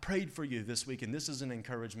 I've prayed for you this week, and this is an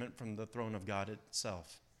encouragement from the throne of God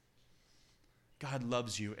itself. God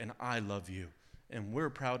loves you, and I love you, and we're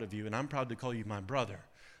proud of you, and I'm proud to call you my brother."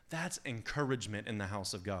 That's encouragement in the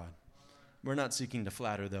house of God. We're not seeking to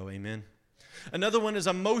flatter, though, amen? Another one is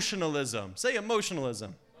emotionalism. Say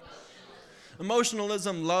emotionalism.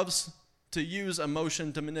 Emotionalism loves to use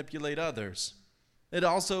emotion to manipulate others. It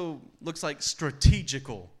also looks like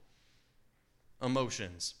strategical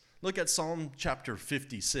emotions. Look at Psalm chapter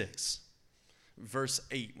 56, verse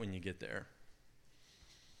 8 when you get there.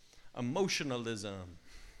 Emotionalism.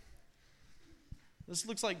 This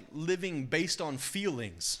looks like living based on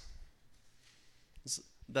feelings.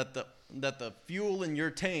 That the fuel in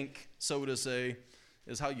your tank, so to say,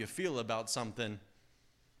 is how you feel about something,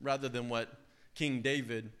 rather than what King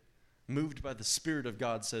David, moved by the Spirit of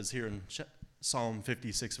God, says here in Psalm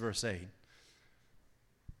 56, verse 8.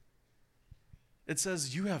 It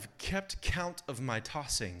says, "You have kept count of my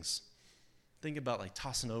tossings." Think about like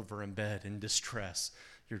tossing over in bed in distress.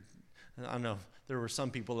 I don't know, there were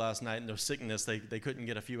some people last night in their sickness, they couldn't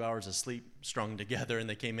get a few hours of sleep strung together, and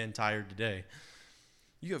they came in tired today.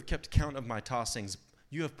 "You have kept count of my tossings.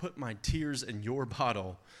 You have put my tears in your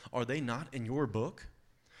bottle. Are they not in your book?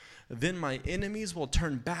 Then my enemies will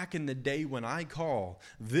turn back in the day when I call.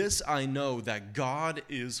 This I know, that God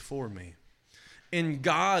is for me. In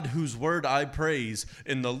God whose word I praise,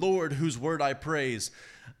 in the Lord whose word I praise.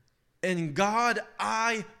 In God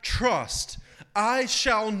I trust. I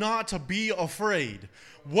shall not be afraid.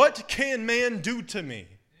 What can man do to me?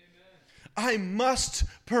 I must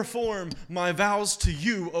perform my vows to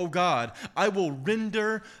you, O God. I will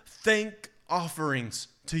render thank offerings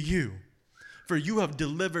to you. For you have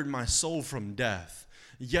delivered my soul from death,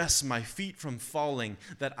 yes, my feet from falling,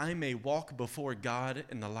 that I may walk before God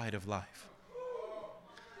in the light of life."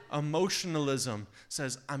 Emotionalism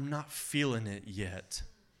says, "I'm not feeling it yet.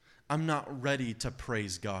 I'm not ready to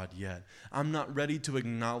praise God yet. I'm not ready to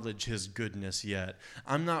acknowledge his goodness yet.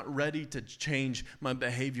 I'm not ready to change my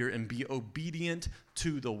behavior and be obedient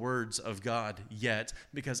to the words of God yet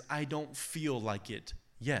because I don't feel like it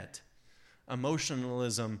yet.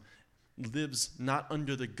 Emotionalism lives not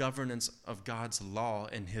under the governance of God's law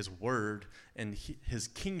and his word and his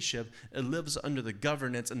kingship. It lives under the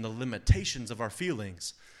governance and the limitations of our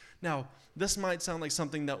feelings. Now, this might sound like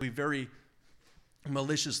something that we very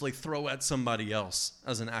maliciously throw at somebody else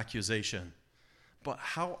as an accusation. But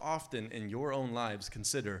how often in your own lives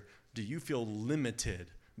do you feel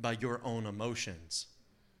limited by your own emotions?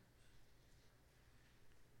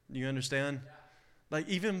 Do you understand? Like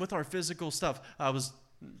even with our physical stuff, I was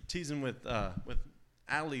teasing with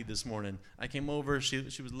Allie this morning. I came over, she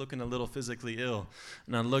was looking a little physically ill,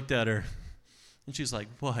 and I looked at her, and she's like,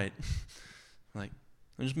 "What?" Like,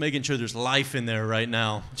 I'm just making sure there's life in there right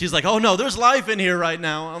now. She's like, "Oh no, there's life in here right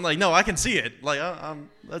now." I'm like, "No, I can see it. Like,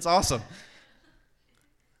 that's awesome."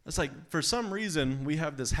 It's like for some reason we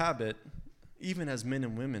have this habit, even as men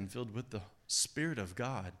and women, filled with the Spirit of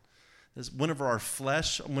God. Whenever our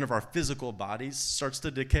flesh, whenever our physical bodies starts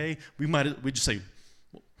to decay, we just say,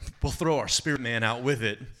 we'll throw our spirit man out with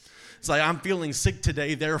it. It's like, I'm feeling sick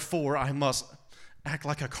today, therefore I must act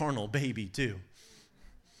like a carnal baby too.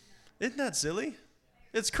 Isn't that silly?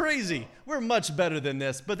 It's crazy. We're much better than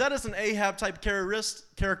this. But that is an Ahab type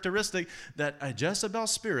characteristic that a Jezebel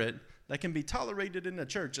spirit that can be tolerated in the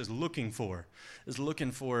church is looking for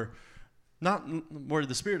not where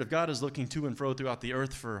the Spirit of God is looking to and fro throughout the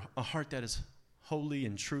earth for a heart that is holy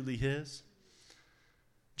and truly his.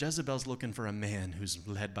 Jezebel's looking for a man who's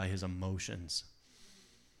led by his emotions.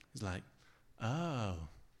 He's like, oh,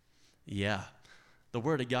 yeah, the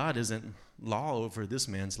Word of God isn't law over this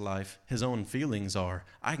man's life. His own feelings are.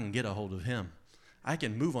 I can get a hold of him. I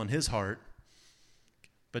can move on his heart.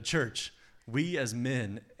 But church, we as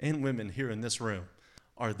men and women here in this room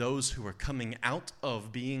are those who are coming out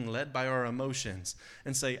of being led by our emotions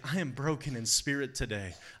and say, I am broken in spirit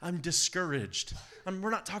today. I'm discouraged.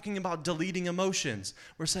 We're not talking about deleting emotions.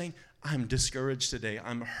 We're saying, I'm discouraged today.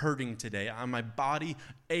 I'm hurting today. My body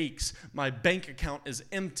aches. My bank account is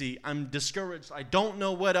empty. I'm discouraged. I don't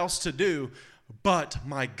know what else to do, but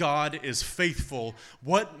my God is faithful.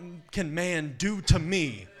 What can man do to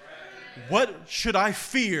me? What should I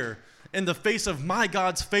fear? In the face of my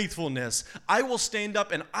God's faithfulness, I will stand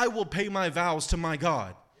up and I will pay my vows to my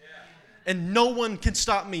God. Yeah. And no one can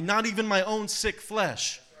stop me, not even my own sick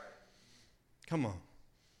flesh. Right. Come on.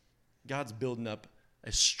 God's building up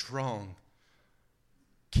a strong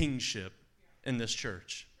kingship in this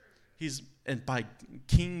church. And by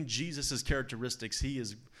King Jesus' characteristics, he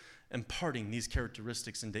is imparting these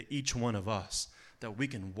characteristics into each one of us that we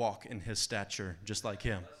can walk in his stature just like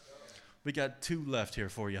him. We got 2 left here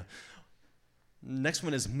for you. Next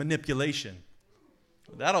one is manipulation.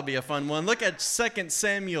 That'll be a fun one. Look at 2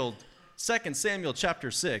 Samuel chapter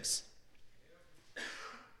 6.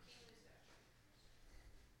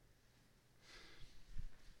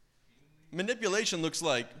 Manipulation looks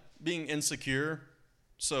like being insecure.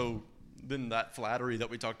 So then that flattery that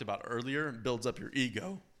we talked about earlier builds up your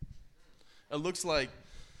ego. It looks like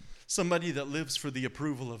somebody that lives for the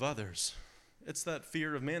approval of others. It's that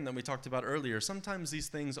fear of man that we talked about earlier. Sometimes these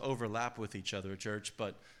things overlap with each other, church,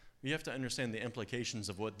 but we have to understand the implications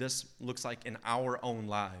of what this looks like in our own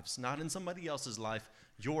lives, not in somebody else's life,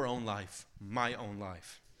 your own life, my own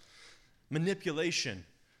life. Manipulation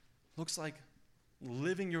looks like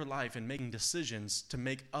living your life and making decisions to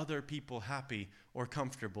make other people happy or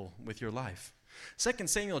comfortable with your life. 2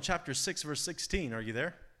 Samuel chapter 6, verse 16. Are you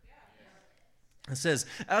there? It says,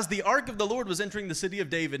 as the ark of the Lord was entering the city of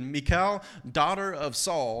David, Michal, daughter of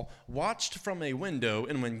Saul, watched from a window,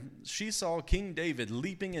 and when she saw King David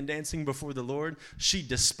leaping and dancing before the Lord, she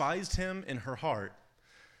despised him in her heart.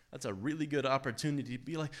 That's a really good opportunity to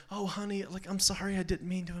be like, oh, honey, like, I'm sorry, I didn't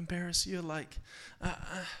mean to embarrass you. Like,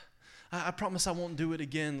 I promise I won't do it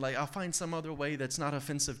again. Like, I'll find some other way that's not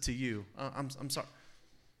offensive to you. I'm sorry.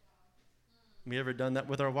 We ever done that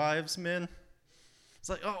with our wives, men? It's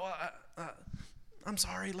like, oh, I'm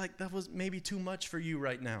sorry, like that was maybe too much for you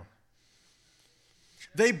right now.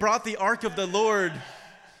 They brought the ark of the Lord.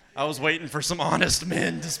 I was waiting for some honest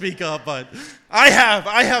men to speak up, but I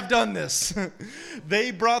have done this.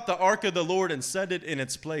 They brought the ark of the Lord and set it in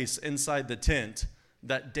its place inside the tent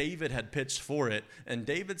that David had pitched for it, and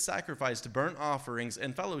David sacrificed burnt offerings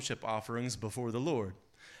and fellowship offerings before the Lord.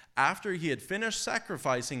 After he had finished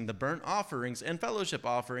sacrificing the burnt offerings and fellowship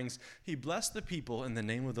offerings, he blessed the people in the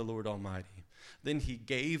name of the Lord Almighty. Then he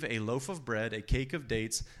gave a loaf of bread, a cake of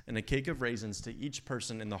dates, and a cake of raisins to each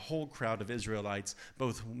person in the whole crowd of Israelites,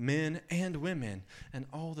 both men and women, and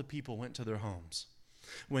all the people went to their homes.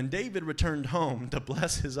 When David returned home to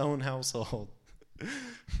bless his own household,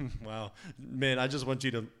 wow, man, I just want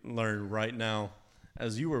you to learn right now,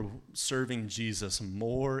 as you are serving Jesus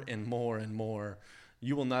more and more and more,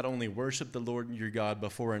 you will not only worship the Lord your God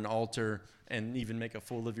before an altar and even make a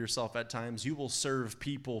fool of yourself at times, you will serve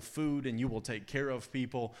people food and you will take care of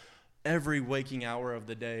people every waking hour of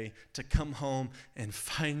the day to come home and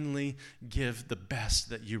finally give the best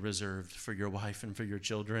that you reserved for your wife and for your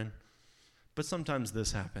children. But sometimes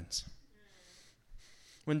this happens.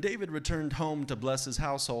 When David returned home to bless his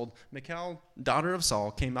household, Michal, daughter of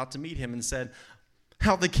Saul, came out to meet him and said,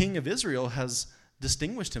 "How the king of Israel has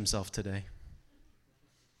distinguished himself today,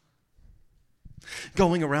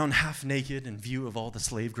 going around half naked in view of all the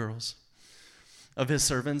slave girls of his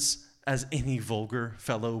servants, as any vulgar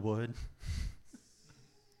fellow would."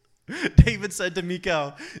 David said to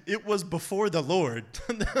Michal, "It was before the Lord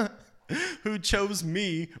who chose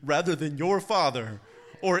me rather than your father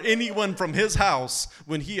or anyone from his house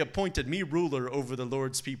when he appointed me ruler over the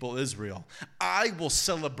Lord's people Israel. I will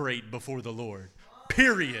celebrate before the Lord."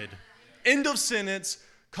 Period. End of sentence.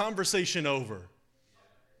 Conversation over.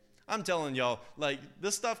 I'm telling y'all, like,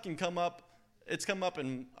 this stuff can come up. It's come up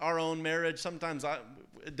in our own marriage. Sometimes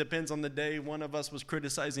it depends on the day. One of us was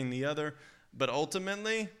criticizing the other. But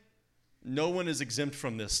ultimately, no one is exempt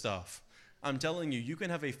from this stuff. I'm telling you, you can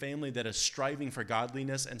have a family that is striving for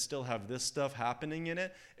godliness and still have this stuff happening in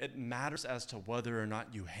it. It matters as to whether or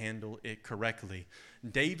not you handle it correctly.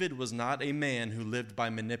 David was not a man who lived by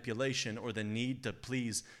manipulation or the need to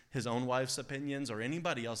please his own wife's opinions or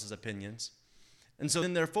anybody else's opinions. And so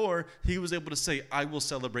then, therefore, he was able to say, "I will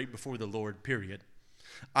celebrate before the Lord, period.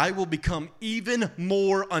 I will become even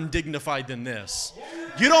more undignified than this.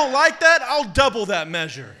 You don't like that? I'll double that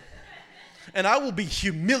measure. And I will be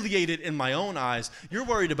humiliated in my own eyes." You're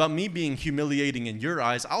worried about me being humiliating in your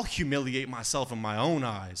eyes. I'll humiliate myself in my own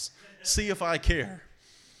eyes. See if I care.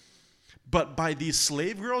 "But by these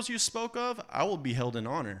slave girls you spoke of, I will be held in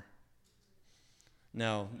honor."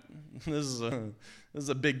 Now, this is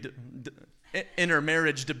a big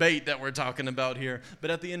intermarriage debate that we're talking about here.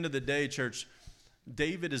 But at the end of the day, church,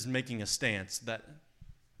 David is making a stance that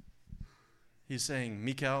he's saying,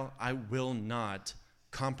 "Michal, I will not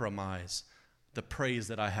compromise the praise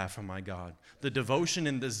that I have for my God. The devotion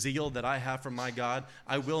and the zeal that I have for my God,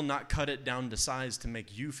 I will not cut it down to size to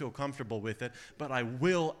make you feel comfortable with it, but I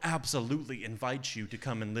will absolutely invite you to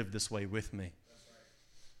come and live this way with me."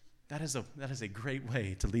 That is a great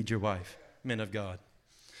way to lead your wife, men of God.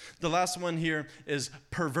 The last one here is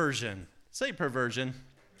perversion. Say perversion.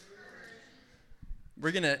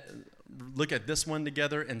 We're going to look at this one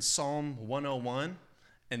together in Psalm 101,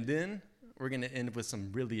 and then we're going to end with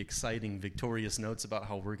some really exciting, victorious notes about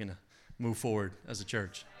how we're going to move forward as a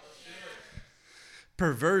church.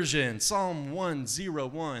 Perversion, Psalm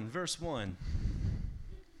 101, verse 1.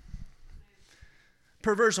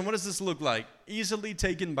 Perversion, what does this look like? Easily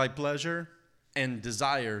taken by pleasure and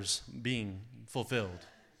desires being fulfilled.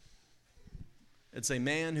 It's a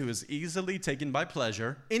man who is easily taken by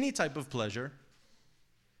pleasure, any type of pleasure,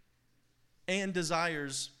 and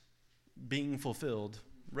desires being fulfilled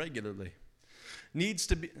regularly. Needs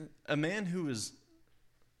to be a man who is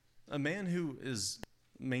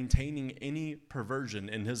maintaining any perversion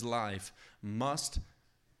in his life must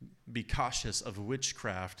be cautious of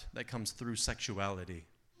witchcraft that comes through sexuality.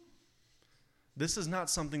 This is not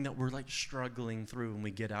something that we're like struggling through and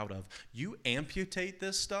we get out of. You amputate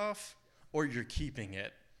this stuff or you're keeping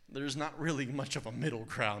it. There's not really much of a middle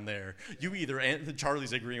ground there. You either,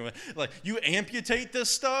 Charlie's agreeing with, like, you amputate this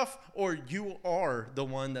stuff or you are the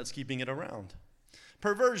one that's keeping it around.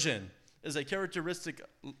 Perversion is a characteristic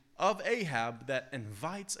of Ahab that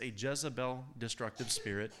invites a Jezebel destructive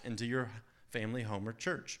spirit into your family, home, or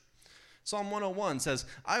church. Psalm 101 says,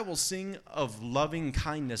 "I will sing of loving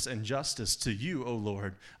kindness and justice to you, O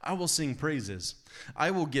Lord. I will sing praises.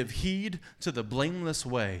 I will give heed to the blameless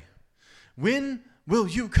way. When will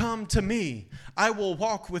you come to me? I will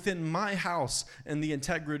walk within my house in the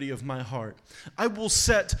integrity of my heart. I will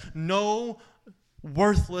set no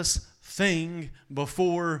worthless thing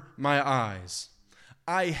before my eyes.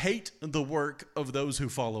 I hate the work of those who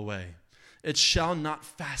fall away. It shall not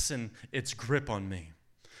fasten its grip on me.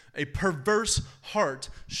 A perverse heart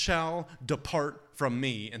shall depart from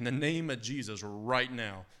me." In the name of Jesus right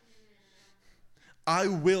now. "I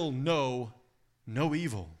will know no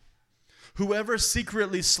evil. Whoever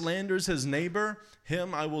secretly slanders his neighbor,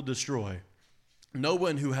 him I will destroy. No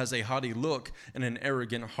one who has a haughty look and an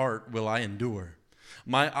arrogant heart will I endure.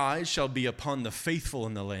 My eyes shall be upon the faithful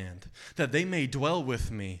in the land, that they may dwell with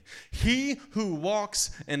me. He who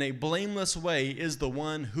walks in a blameless way is the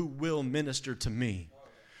one who will minister to me.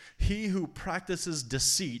 He who practices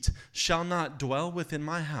deceit shall not dwell within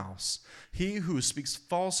my house. He who speaks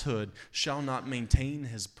falsehood shall not maintain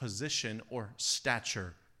his position or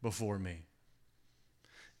stature before me.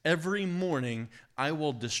 Every morning I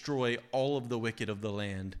will destroy all of the wicked of the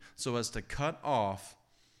land, so as to cut off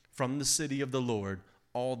from the city of the Lord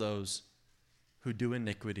all those who do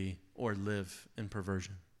iniquity or live in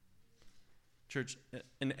perversion. Church,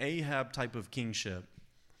 an Ahab type of kingship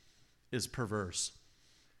is perverse.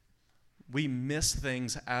 We miss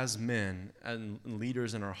things as men and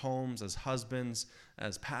leaders in our homes, as husbands,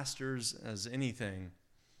 as pastors, as anything.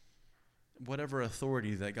 Whatever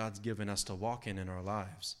authority that God's given us to walk in our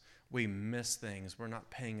lives, we miss things. We're not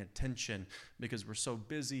paying attention because we're so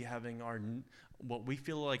busy having what we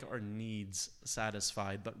feel like our needs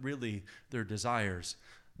satisfied, but really they're desires.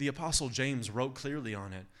 The Apostle James wrote clearly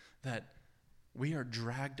on it that we are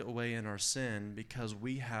dragged away in our sin because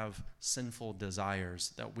we have sinful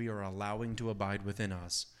desires that we are allowing to abide within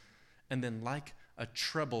us. And then like a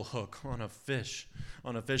treble hook on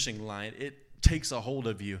a fishing line, it takes a hold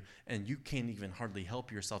of you and you can't even hardly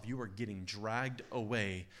help yourself. You are getting dragged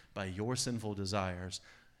away by your sinful desires.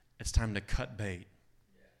 It's time to cut bait.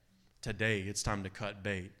 Today, it's time to cut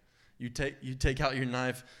bait. You take out your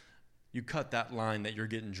knife, you cut that line that you're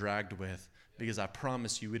getting dragged with, because I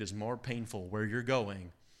promise you it is more painful where you're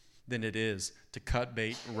going than it is to cut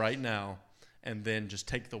bait right now and then just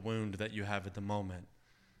take the wound that you have at the moment.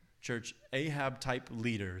 Church, Ahab-type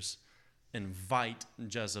leaders invite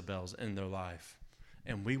Jezebels in their life.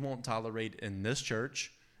 And we won't tolerate in this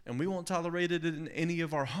church, and we won't tolerate it in any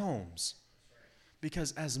of our homes.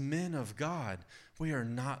 Because as men of God, we are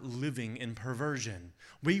not living in perversion.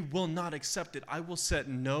 We will not accept it. I will set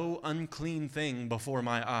no unclean thing before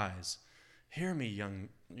my eyes. Hear me,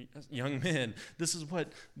 young men. This is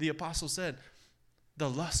what the apostle said. The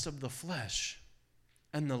lust of the flesh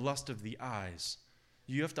and the lust of the eyes.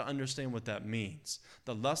 You have to understand what that means.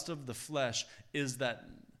 The lust of the flesh is that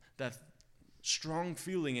strong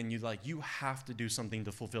feeling in you, like you have to do something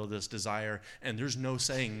to fulfill this desire, and there's no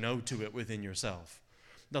saying no to it within yourself.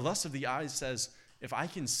 The lust of the eyes says, if I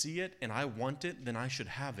can see it and I want it, then I should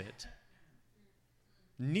have it.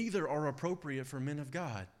 Neither are appropriate for men of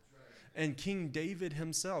God. And King David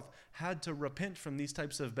himself had to repent from these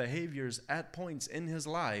types of behaviors at points in his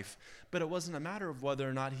life, but it wasn't a matter of whether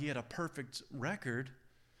or not he had a perfect record.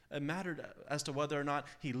 It mattered as to whether or not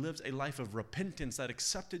he lived a life of repentance that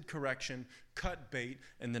accepted correction, cut bait,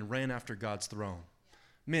 and then ran after God's throne.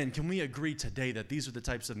 Men, can we agree today that these are the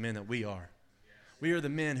types of men that we are? We are the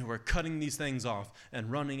men who are cutting these things off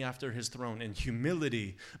and running after his throne in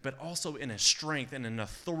humility, but also in a strength and an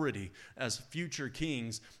authority as future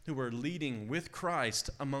kings who are leading with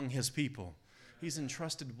Christ among his people. He's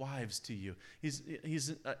entrusted wives to you.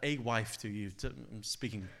 He's a wife to you. I'm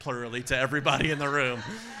speaking plurally to everybody in the room.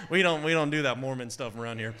 We don't do that Mormon stuff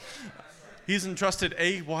around here. He's entrusted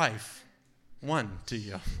a wife, one to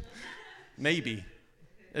you. Maybe,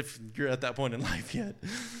 if you're at that point in life yet.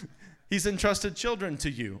 He's entrusted children to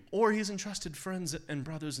you, or he's entrusted friends and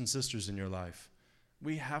brothers and sisters in your life.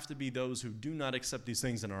 We have to be those who do not accept these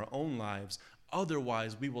things in our own lives.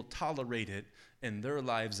 Otherwise, we will tolerate it in their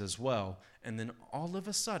lives as well. And then all of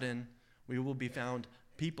a sudden, we will be found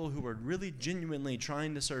people who are really genuinely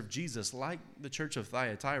trying to serve Jesus, like the church of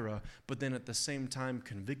Thyatira, but then at the same time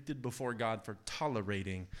convicted before God for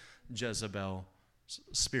tolerating Jezebel's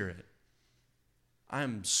spirit. I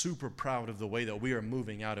am super proud of the way that we are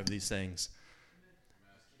moving out of these things.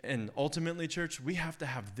 And ultimately, church, we have to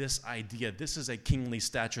have this idea. This is a kingly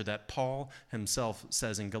stature that Paul himself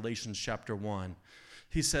says in Galatians chapter 1.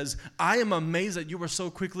 He says, I am amazed that you are so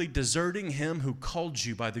quickly deserting him who called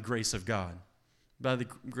you by the grace of God, by the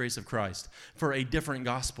grace of Christ, for a different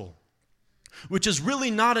gospel, which is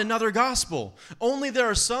really not another gospel. Only there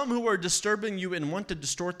are some who are disturbing you and want to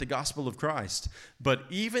distort the gospel of Christ. But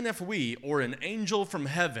even if we, or an angel from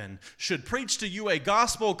heaven, should preach to you a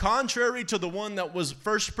gospel contrary to the one that was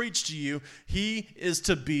first preached to you, he is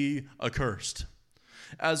to be accursed.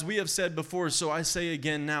 As we have said before, so I say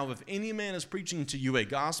again now, if any man is preaching to you a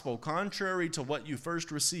gospel contrary to what you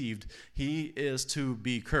first received, he is to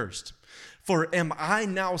be cursed. For am I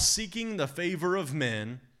now seeking the favor of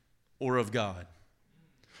men or of God?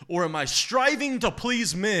 Or am I striving to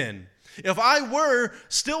please men? If I were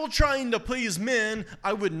still trying to please men,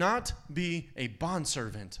 I would not be a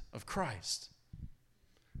bondservant of Christ.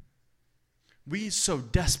 We so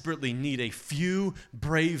desperately need a few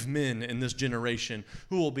brave men in this generation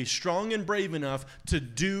who will be strong and brave enough to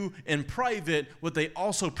do in private what they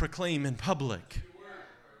also proclaim in public.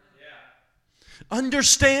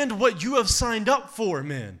 Understand what you have signed up for,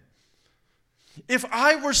 men. If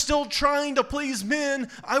I were still trying to please men,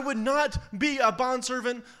 I would not be a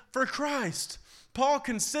bondservant for Christ. Paul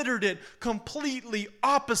considered it completely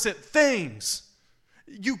opposite things.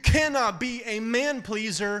 You cannot be a man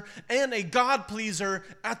pleaser and a God pleaser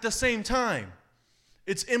at the same time.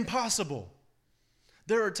 It's impossible.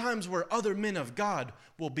 There are times where other men of God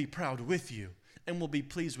will be proud with you and will be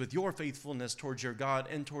pleased with your faithfulness towards your God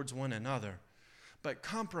and towards one another. But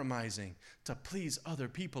compromising to please other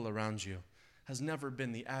people around you has never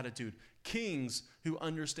been the attitude. Kings who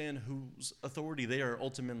understand whose authority they are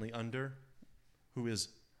ultimately under, who is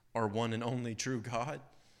our one and only true God,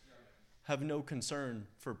 have no concern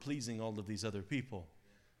for pleasing all of these other people.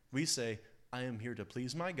 We say, I am here to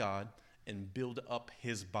please my God and build up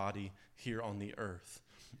his body here on the earth.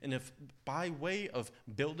 And if by way of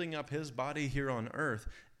building up his body here on earth,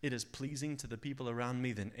 it is pleasing to the people around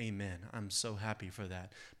me, then amen. I'm so happy for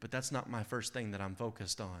that. But that's not my first thing that I'm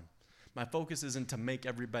focused on. My focus isn't to make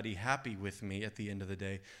everybody happy with me at the end of the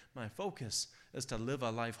day. My focus is to live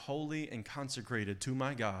a life holy and consecrated to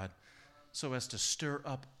my God, so as to stir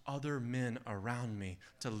up other men around me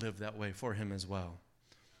to live that way for him as well.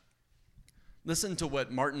 Listen to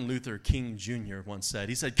what Martin Luther King Jr. once said.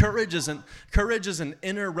 He said, courage is an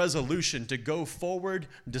inner resolution to go forward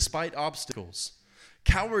despite obstacles.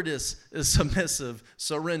 Cowardice is submissive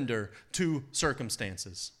surrender to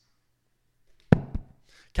circumstances.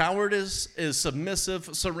 Cowardice is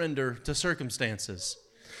submissive surrender to circumstances.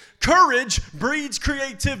 Courage breeds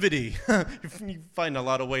creativity. You find a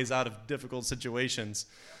lot of ways out of difficult situations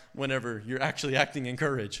whenever you're actually acting in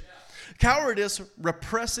courage. Cowardice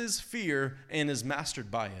represses fear and is mastered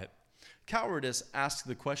by it. Cowardice asks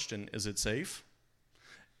the question, is it safe?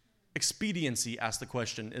 Expediency asks the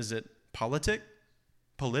question, is it politic?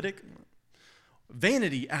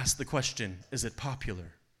 Vanity asks the question, is it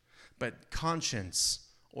popular? But conscience,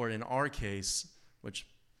 or in our case, which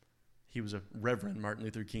he was a Reverend Martin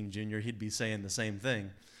Luther King Jr., he'd be saying the same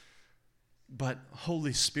thing. But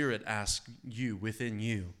Holy Spirit asks you, within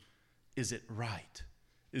you, is it right?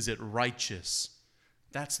 Is it righteous?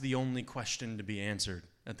 That's the only question to be answered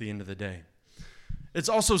at the end of the day. It's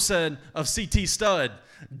also said of C.T. Studd,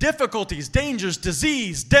 difficulties, dangers,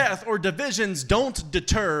 disease, death, or divisions don't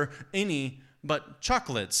deter any but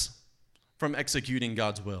chocolates from executing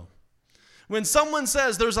God's will. When someone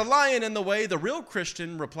says there's a lion in the way, the real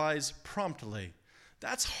Christian replies promptly,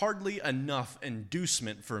 that's hardly enough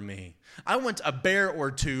inducement for me. I want a bear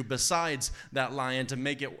or two besides that lion to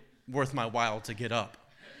make it worth my while to get up.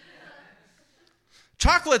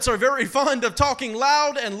 Chocolates are very fond of talking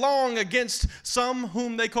loud and long against some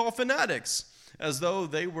whom they call fanatics, as though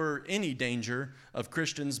they were any danger of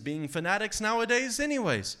Christians being fanatics nowadays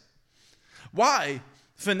anyways. Why?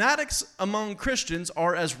 Fanatics among Christians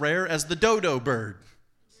are as rare as the dodo bird.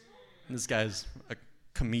 This guy's a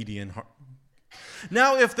comedian.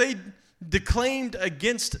 Now, if they declaimed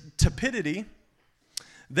against tepidity,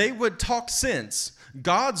 they would talk sense.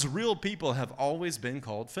 God's real people have always been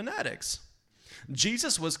called fanatics.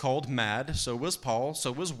 Jesus was called mad, so was Paul,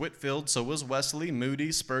 so was Whitefield, so was Wesley,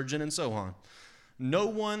 Moody, Spurgeon, and so on. No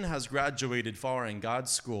one has graduated far in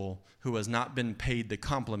God's school who has not been paid the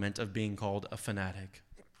compliment of being called a fanatic.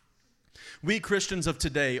 We Christians of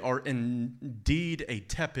today are indeed a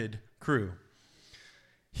tepid crew.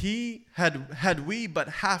 Had we but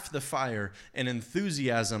half the fire and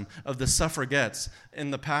enthusiasm of the suffragettes in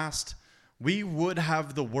the past, we would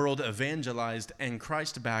have the world evangelized and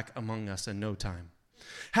Christ back among us in no time.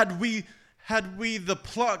 Had we the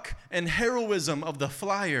pluck and heroism of the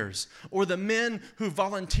flyers, or the men who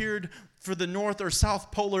volunteered for the North or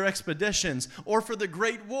South Polar expeditions, or for the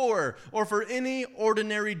Great War, or for any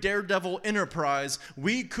ordinary daredevil enterprise,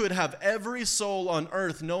 we could have every soul on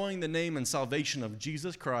earth knowing the name and salvation of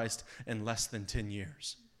Jesus Christ in less than 10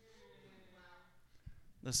 years.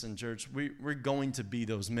 Listen, church, we're going to be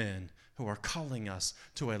those men who are calling us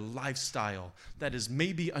to a lifestyle that is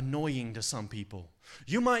maybe annoying to some people.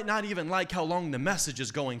 You might not even like how long the message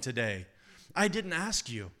is going today. I didn't ask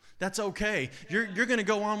you. That's okay. You're going to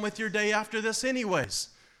go on with your day after this anyways.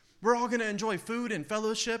 We're all going to enjoy food and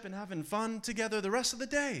fellowship and having fun together the rest of the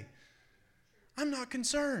day. I'm not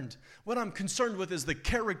concerned. What I'm concerned with is the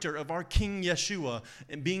character of our King Yeshua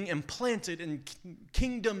and being implanted in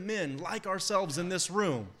kingdom men like ourselves in this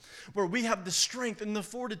room, where we have the strength and the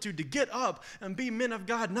fortitude to get up and be men of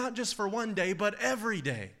God, not just for one day, but every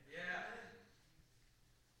day.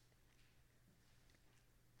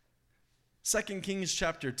 2 Kings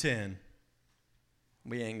chapter 10.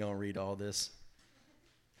 We ain't going to read all this,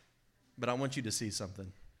 but I want you to see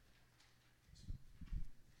something.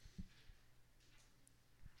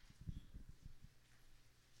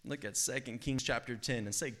 Look at 2 Kings chapter 10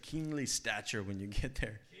 and say Kingly Stature when you get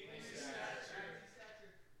there.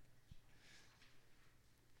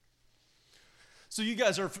 So you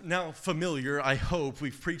guys are now familiar, I hope,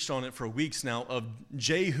 we've preached on it for weeks now, of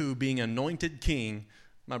Jehu being anointed king.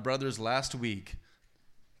 My brothers last week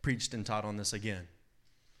preached and taught on this again.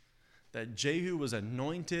 That Jehu was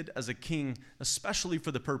anointed as a king, especially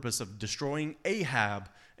for the purpose of destroying Ahab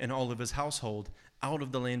and all of his household out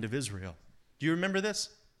of the land of Israel. Do you remember this?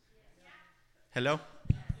 Hello?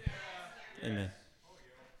 Amen.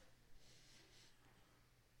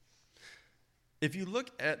 If you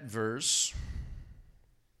look at verse...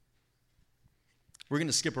 We're going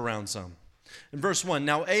to skip around some. In verse 1,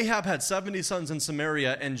 now Ahab had 70 sons in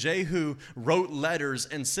Samaria, and Jehu wrote letters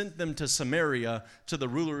and sent them to Samaria to the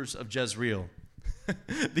rulers of Jezreel,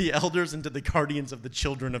 the elders and to the guardians of the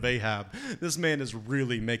children of Ahab. This man is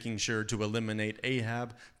really making sure to eliminate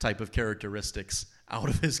Ahab type of characteristics out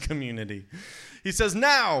of his community. He says,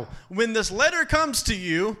 now, when this letter comes to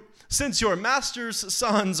you, since your master's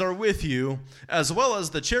sons are with you, as well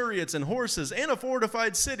as the chariots and horses and a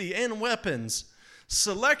fortified city and weapons,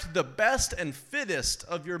 select the best and fittest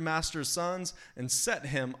of your master's sons and set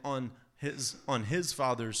him on his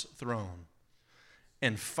father's throne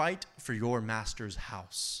and fight for your master's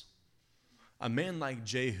house. A man like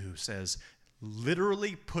Jehu says,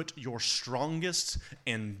 literally put your strongest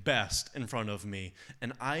and best in front of me,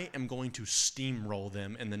 and I am going to steamroll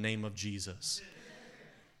them in the name of Jesus.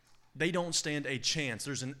 They don't stand a chance.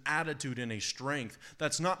 There's an attitude and a strength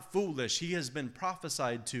that's not foolish. He has been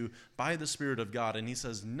prophesied to by the Spirit of God, and he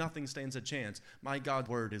says nothing stands a chance. My God's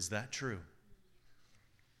word is that true.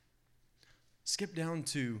 Skip down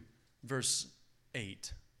to verse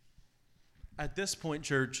 8. At this point,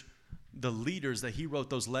 church, the leaders that he wrote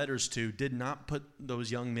those letters to did not put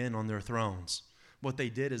those young men on their thrones. What they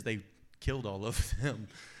did is they killed all of them,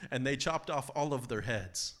 and they chopped off all of their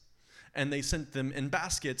heads. And they sent them in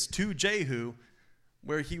baskets to Jehu,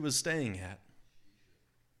 where he was staying at.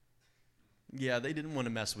 Yeah, they didn't want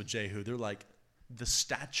to mess with Jehu. They're like, the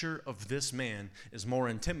stature of this man is more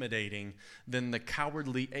intimidating than the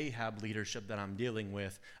cowardly Ahab leadership that I'm dealing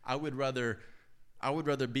with. I would rather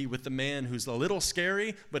be with the man who's a little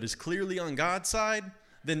scary, but is clearly on God's side,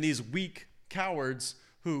 than these weak cowards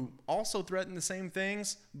who also threaten the same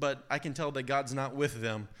things, but I can tell that God's not with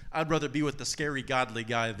them. I'd rather be with the scary godly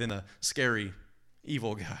guy than a scary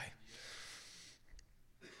evil guy.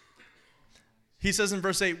 He says in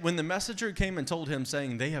verse 8, when the messenger came and told him,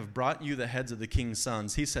 saying, they have brought you the heads of the king's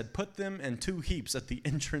sons, he said, put them in 2 heaps at the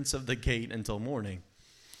entrance of the gate until morning.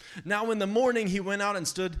 Now in the morning he went out and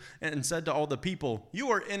stood and said to all the people,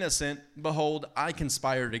 you are innocent. Behold, I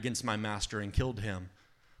conspired against my master and killed him.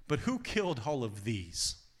 But who killed all of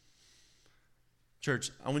these?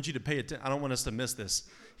 Church, I want you to pay attention. I don't want us to miss this.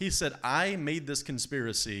 He said, I made this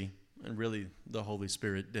conspiracy, and really the Holy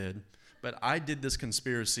Spirit did, but I did this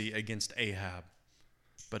conspiracy against Ahab.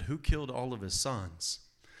 But who killed all of his sons?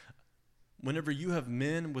 Whenever you have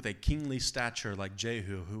men with a kingly stature like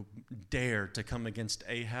Jehu who dare to come against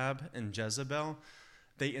Ahab and Jezebel,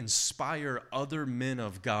 they inspire other men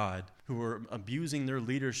of God who are abusing their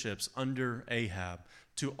leaderships under Ahab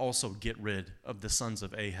to also get rid of the sons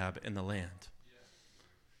of Ahab in the land.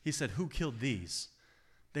 He said, who killed these?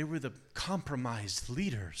 They were the compromised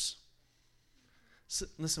leaders. So,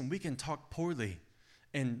 listen, we can talk poorly,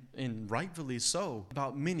 and rightfully so,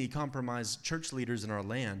 about many compromised church leaders in our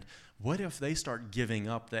land. What if they start giving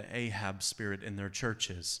up the Ahab spirit in their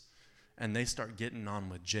churches, and they start getting on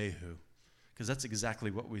with Jehu? Because that's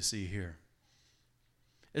exactly what we see here.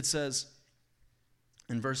 It says,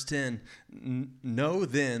 in verse 10, know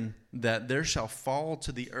then that there shall fall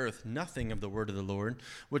to the earth nothing of the word of the Lord,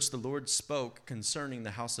 which the Lord spoke concerning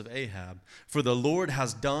the house of Ahab. For the Lord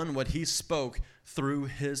has done what he spoke through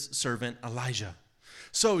his servant Elijah.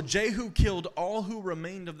 So Jehu killed all who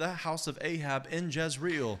remained of the house of Ahab in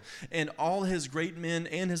Jezreel, and all his great men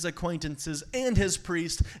and his acquaintances and his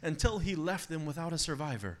priests, until he left them without a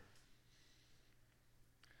survivor.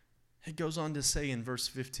 It goes on to say in verse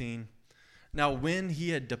 15, now when he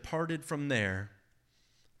had departed from there,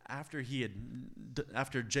 after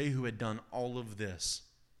Jehu had done all of this,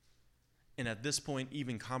 and at this point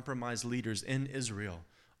even compromised leaders in Israel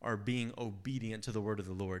are being obedient to the word of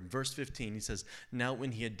the Lord. Verse 15, he says, now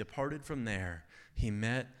when he had departed from there, he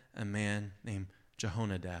met a man named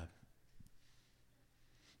Jehonadab,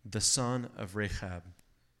 the son of Rechab,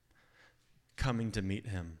 coming to meet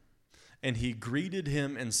him. And he greeted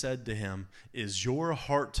him and said to him, "Is your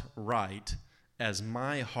heart right as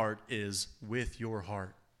my heart is with your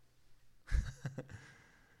heart?"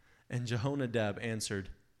 And Jehonadab answered,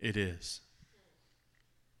 "It is."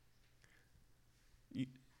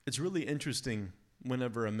 It's really interesting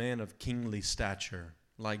whenever a man of kingly stature,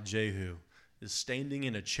 like Jehu, is standing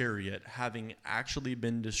in a chariot, having actually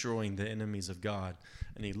been destroying the enemies of God,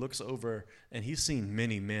 and he looks over, and he's seen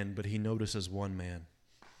many men, but he notices one man.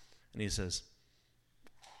 And he says,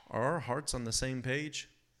 "Are our hearts on the same page?"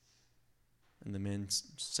 And the man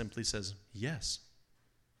simply says, "Yes."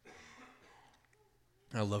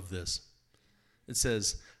 I love this. It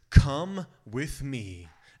says, "Come with me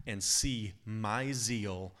and see my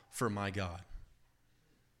zeal for my God."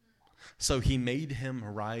 So he made him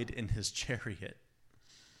ride in his chariot.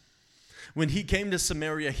 When he came to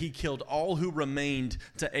Samaria, he killed all who remained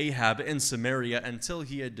to Ahab in Samaria until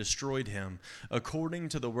he had destroyed him, according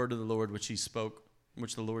to the word of the Lord which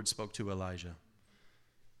the Lord spoke to Elijah.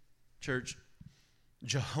 Church,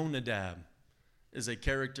 Jehonadab is a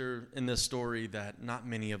character in this story that not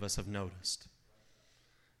many of us have noticed.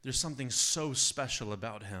 There's something so special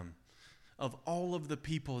about him. Of all of the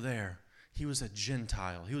people there, he was a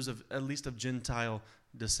Gentile. He was at least of Gentile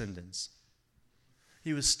descendants.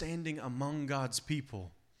 He was standing among God's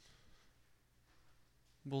people.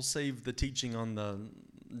 We'll save the teaching on the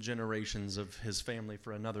generations of his family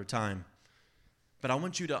for another time. But I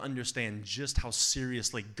want you to understand just how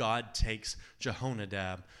seriously God takes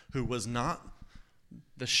Jehonadab, who was not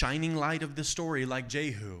the shining light of the story like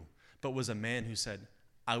Jehu, but was a man who said,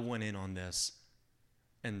 "I went in on this."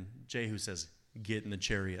 And Jehu says, "Get in the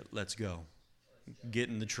chariot, let's go. Get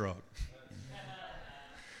in the truck."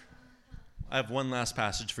 I have one last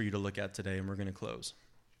passage for you to look at today, and we're going to close.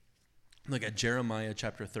 Look at Jeremiah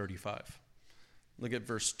chapter 35. Look at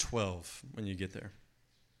verse 12 when you get there.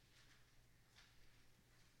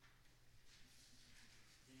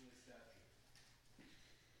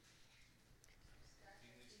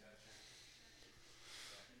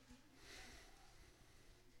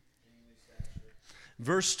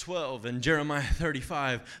 Verse 12 in Jeremiah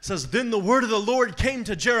 35 says, "Then the word of the Lord came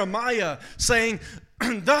to Jeremiah, saying,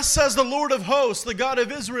 Thus says the Lord of hosts, the God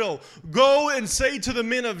of Israel, go and say to the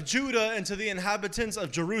men of Judah and to the inhabitants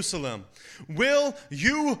of Jerusalem, will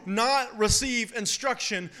you not receive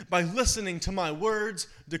instruction by listening to my words,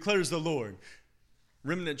 declares the Lord."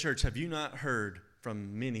 Remnant Church, have you not heard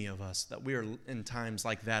from many of us that we are in times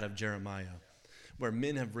like that of Jeremiah, where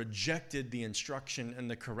men have rejected the instruction and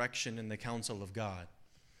the correction and the counsel of God?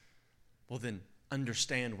 Well, then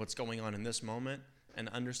understand what's going on in this moment and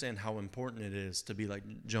understand how important it is to be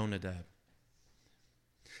like Jonadab.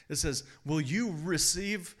 It says, "Will you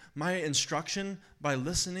receive my instruction by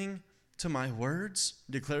listening to my words,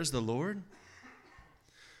 declares the Lord?"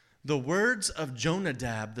 The words of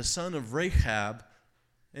Jonadab, the son of Rahab,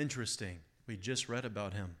 interesting, we just read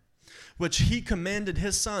about him, which he commanded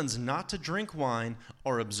his sons not to drink wine,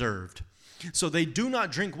 are observed. So they do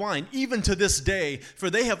not drink wine, even to this day, for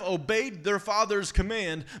they have obeyed their father's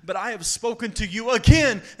command. But I have spoken to you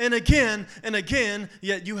again and again and again,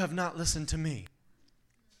 yet you have not listened to me.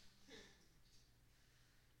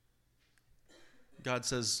 God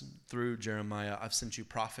says through Jeremiah, "I've sent you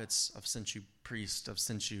prophets, I've sent you priests, I've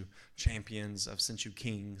sent you champions, I've sent you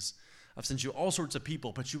kings, I've sent you all sorts of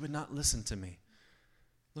people, but you would not listen to me."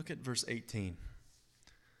 Look at verse 18.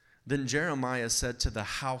 "Then Jeremiah said to the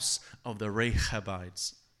house of the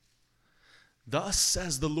Rehabites, Thus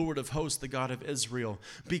says the Lord of hosts, the God of Israel,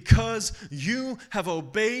 because you have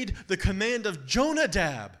obeyed the command of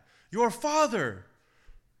Jonadab, your father,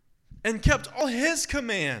 and kept all his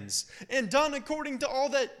commands, and done according to all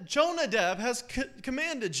that Jonadab has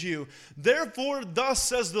commanded you. Therefore, thus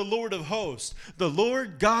says the Lord of hosts, the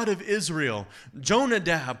Lord God of Israel,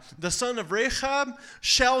 Jonadab, the son of Rechab,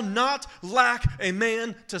 shall not lack a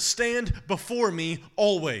man to stand before me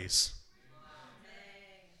always."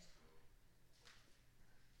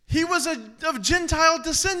 He was of Gentile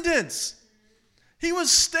descendants. He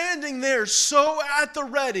was standing there so at the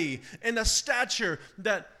ready in a stature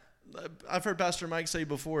that I've heard Pastor Mike say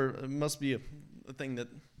before, it must be a thing that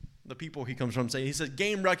the people he comes from say. He said,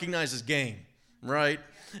 game recognizes game, right?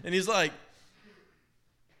 And he's like,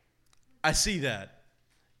 I see that.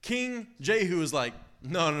 King Jehu is like,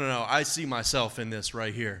 no, I see myself in this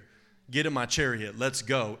right here. Get in my chariot, let's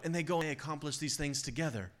go. And they go and accomplish these things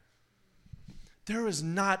together. There is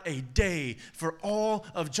not a day for all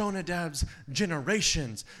of Jonadab's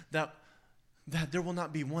generations that there will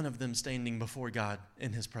not be one of them standing before God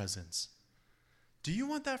in his presence. Do you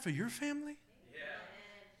want that for your family? Yeah.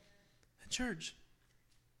 Church,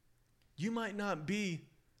 you might not be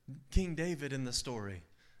King David in the story.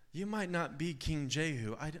 You might not be King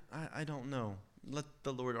Jehu. I don't know. Let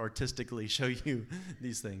the Lord artistically show you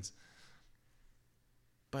these things.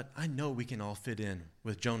 But I know we can all fit in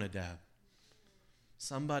with Jonadab.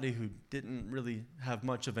 Somebody who didn't really have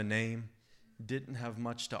much of a name, didn't have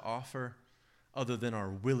much to offer other than our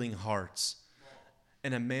willing hearts.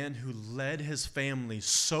 And a man who led his family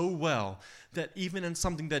so well that even in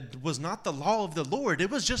something that was not the law of the Lord, it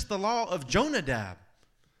was just the law of Jonadab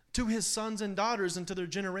to his sons and daughters and to their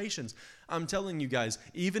generations. I'm telling you guys,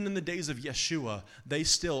 even in the days of Yeshua, they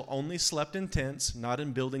still only slept in tents, not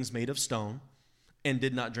in buildings made of stone, and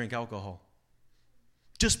did not drink alcohol.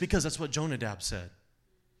 Just because that's what Jonadab said.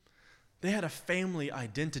 They had a family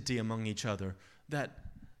identity among each other that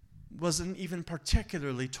wasn't even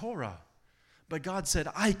particularly Torah. But God said,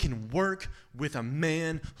 I can work with a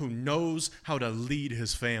man who knows how to lead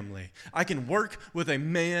his family. I can work with a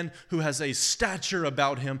man who has a stature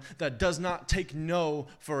about him that does not take no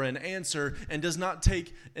for an answer and does not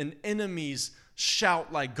take an enemy's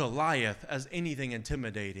shout like Goliath as anything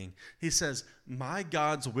intimidating. He says, my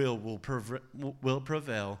God's will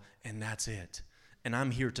prevail, and that's it. And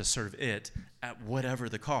I'm here to serve it at whatever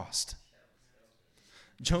the cost.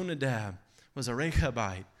 Jonadab was a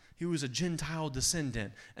Rehabite. He was a Gentile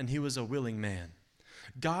descendant, and he was a willing man.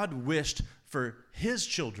 God wished for his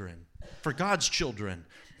children, for God's children,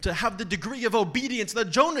 to have the degree of obedience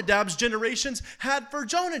that Jonadab's generations had for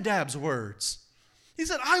Jonadab's words. He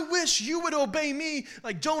said, I wish you would obey me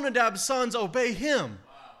like Jonadab's sons obey him.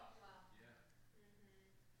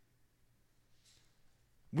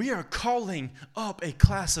 We are calling up a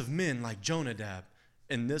class of men like Jonadab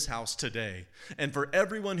in this house today. And for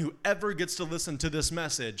everyone who ever gets to listen to this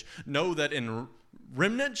message, know that in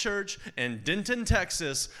Remnant Church in Denton,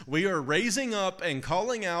 Texas, we are raising up and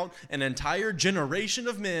calling out an entire generation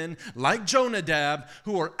of men like Jonadab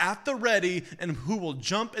who are at the ready and who will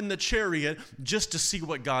jump in the chariot just to see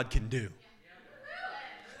what God can do.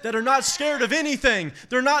 That are not scared of anything.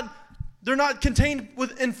 They're not contained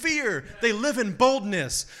in fear. They live in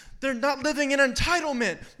boldness. They're not living in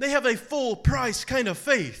entitlement. They have a full price kind of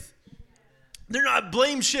faith. They're not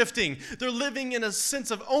blame shifting. They're living in a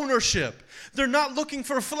sense of ownership. They're not looking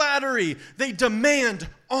for flattery. They demand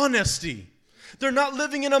honesty. They're not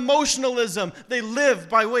living in emotionalism. They live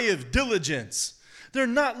by way of diligence. They're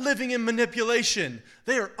not living in manipulation.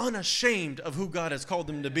 They are unashamed of who God has called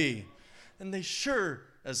them to be. And they sure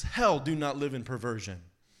as hell do not live in perversion.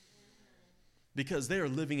 Because they are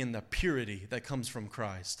living in the purity that comes from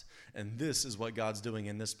Christ. And this is what God's doing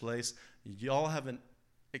in this place. Y'all have an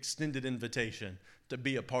extended invitation to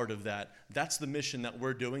be a part of that. That's the mission that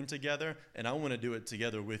we're doing together, and I want to do it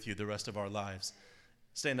together with you the rest of our lives.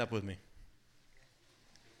 Stand up with me.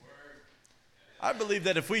 I believe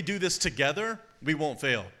that if we do this together, we won't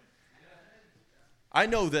fail. I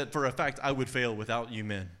know that for a fact I would fail without you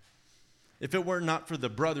men. If it were not for the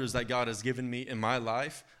brothers that God has given me in my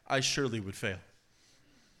life, I surely would fail.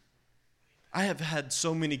 I have had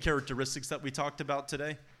so many characteristics that we talked about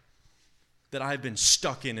today that I've been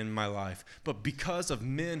stuck in my life. But because of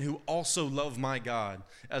men who also love my God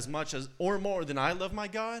as much as or more than I love my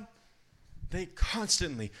God, they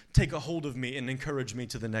constantly take a hold of me and encourage me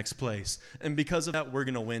to the next place. And because of that, we're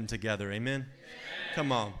going to win together. Amen? Amen?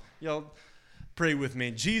 Come on. Y'all pray with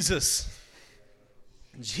me. Jesus,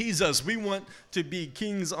 we want to be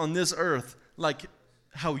kings on this earth like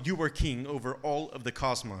how you are king over all of the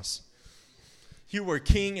cosmos. You are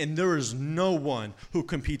king, and there is no one who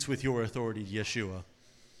competes with your authority, Yeshua.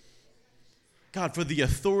 God, for the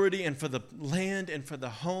authority and for the land and for the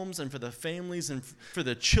homes and for the families and for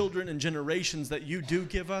the children and generations that you do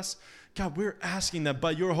give us, God, we're asking that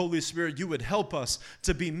by your Holy Spirit, you would help us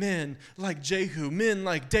to be men like Jehu, men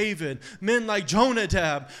like David, men like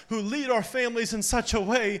Jonadab, who lead our families in such a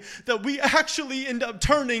way that we actually end up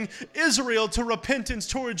turning Israel to repentance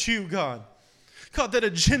towards you, God. God, that a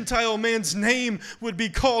Gentile man's name would be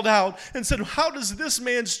called out and said, how does this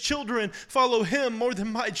man's children follow him more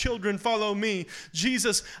than my children follow me?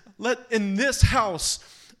 Jesus, let in this house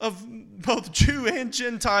of both Jew and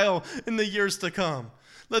Gentile in the years to come,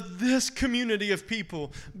 let this community of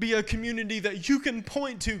people be a community that you can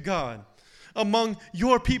point to, God, among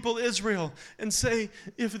your people Israel and say,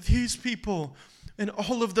 if these people in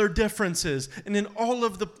all of their differences and in all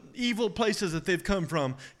of the evil places that they've come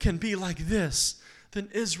from can be like this, then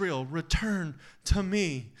Israel, return to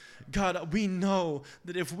me. God, we know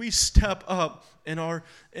that if we step up in our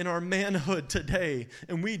manhood today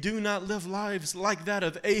and we do not live lives like that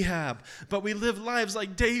of Ahab, but we live lives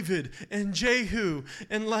like David and Jehu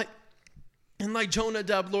and like And like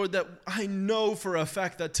Jonadab, Lord, that I know for a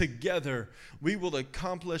fact that together we will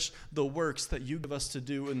accomplish the works that you give us to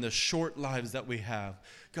do in the short lives that we have.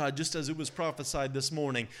 God, just as it was prophesied this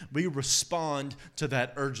morning, we respond to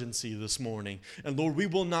that urgency this morning. And Lord, we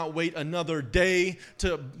will not wait another day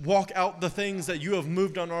to walk out the things that you have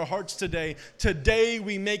moved on our hearts today. Today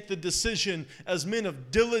we make the decision as men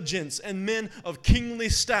of diligence and men of kingly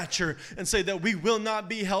stature and say that we will not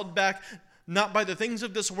be held back, not by the things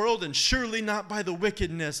of this world, and surely not by the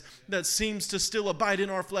wickedness that seems to still abide in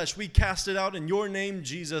our flesh. We cast it out in your name,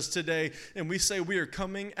 Jesus, today, and we say we are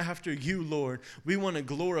coming after you, Lord. We want to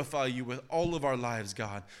glorify you with all of our lives,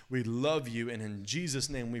 God. We love you, and in Jesus'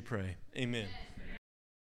 name we pray. Amen.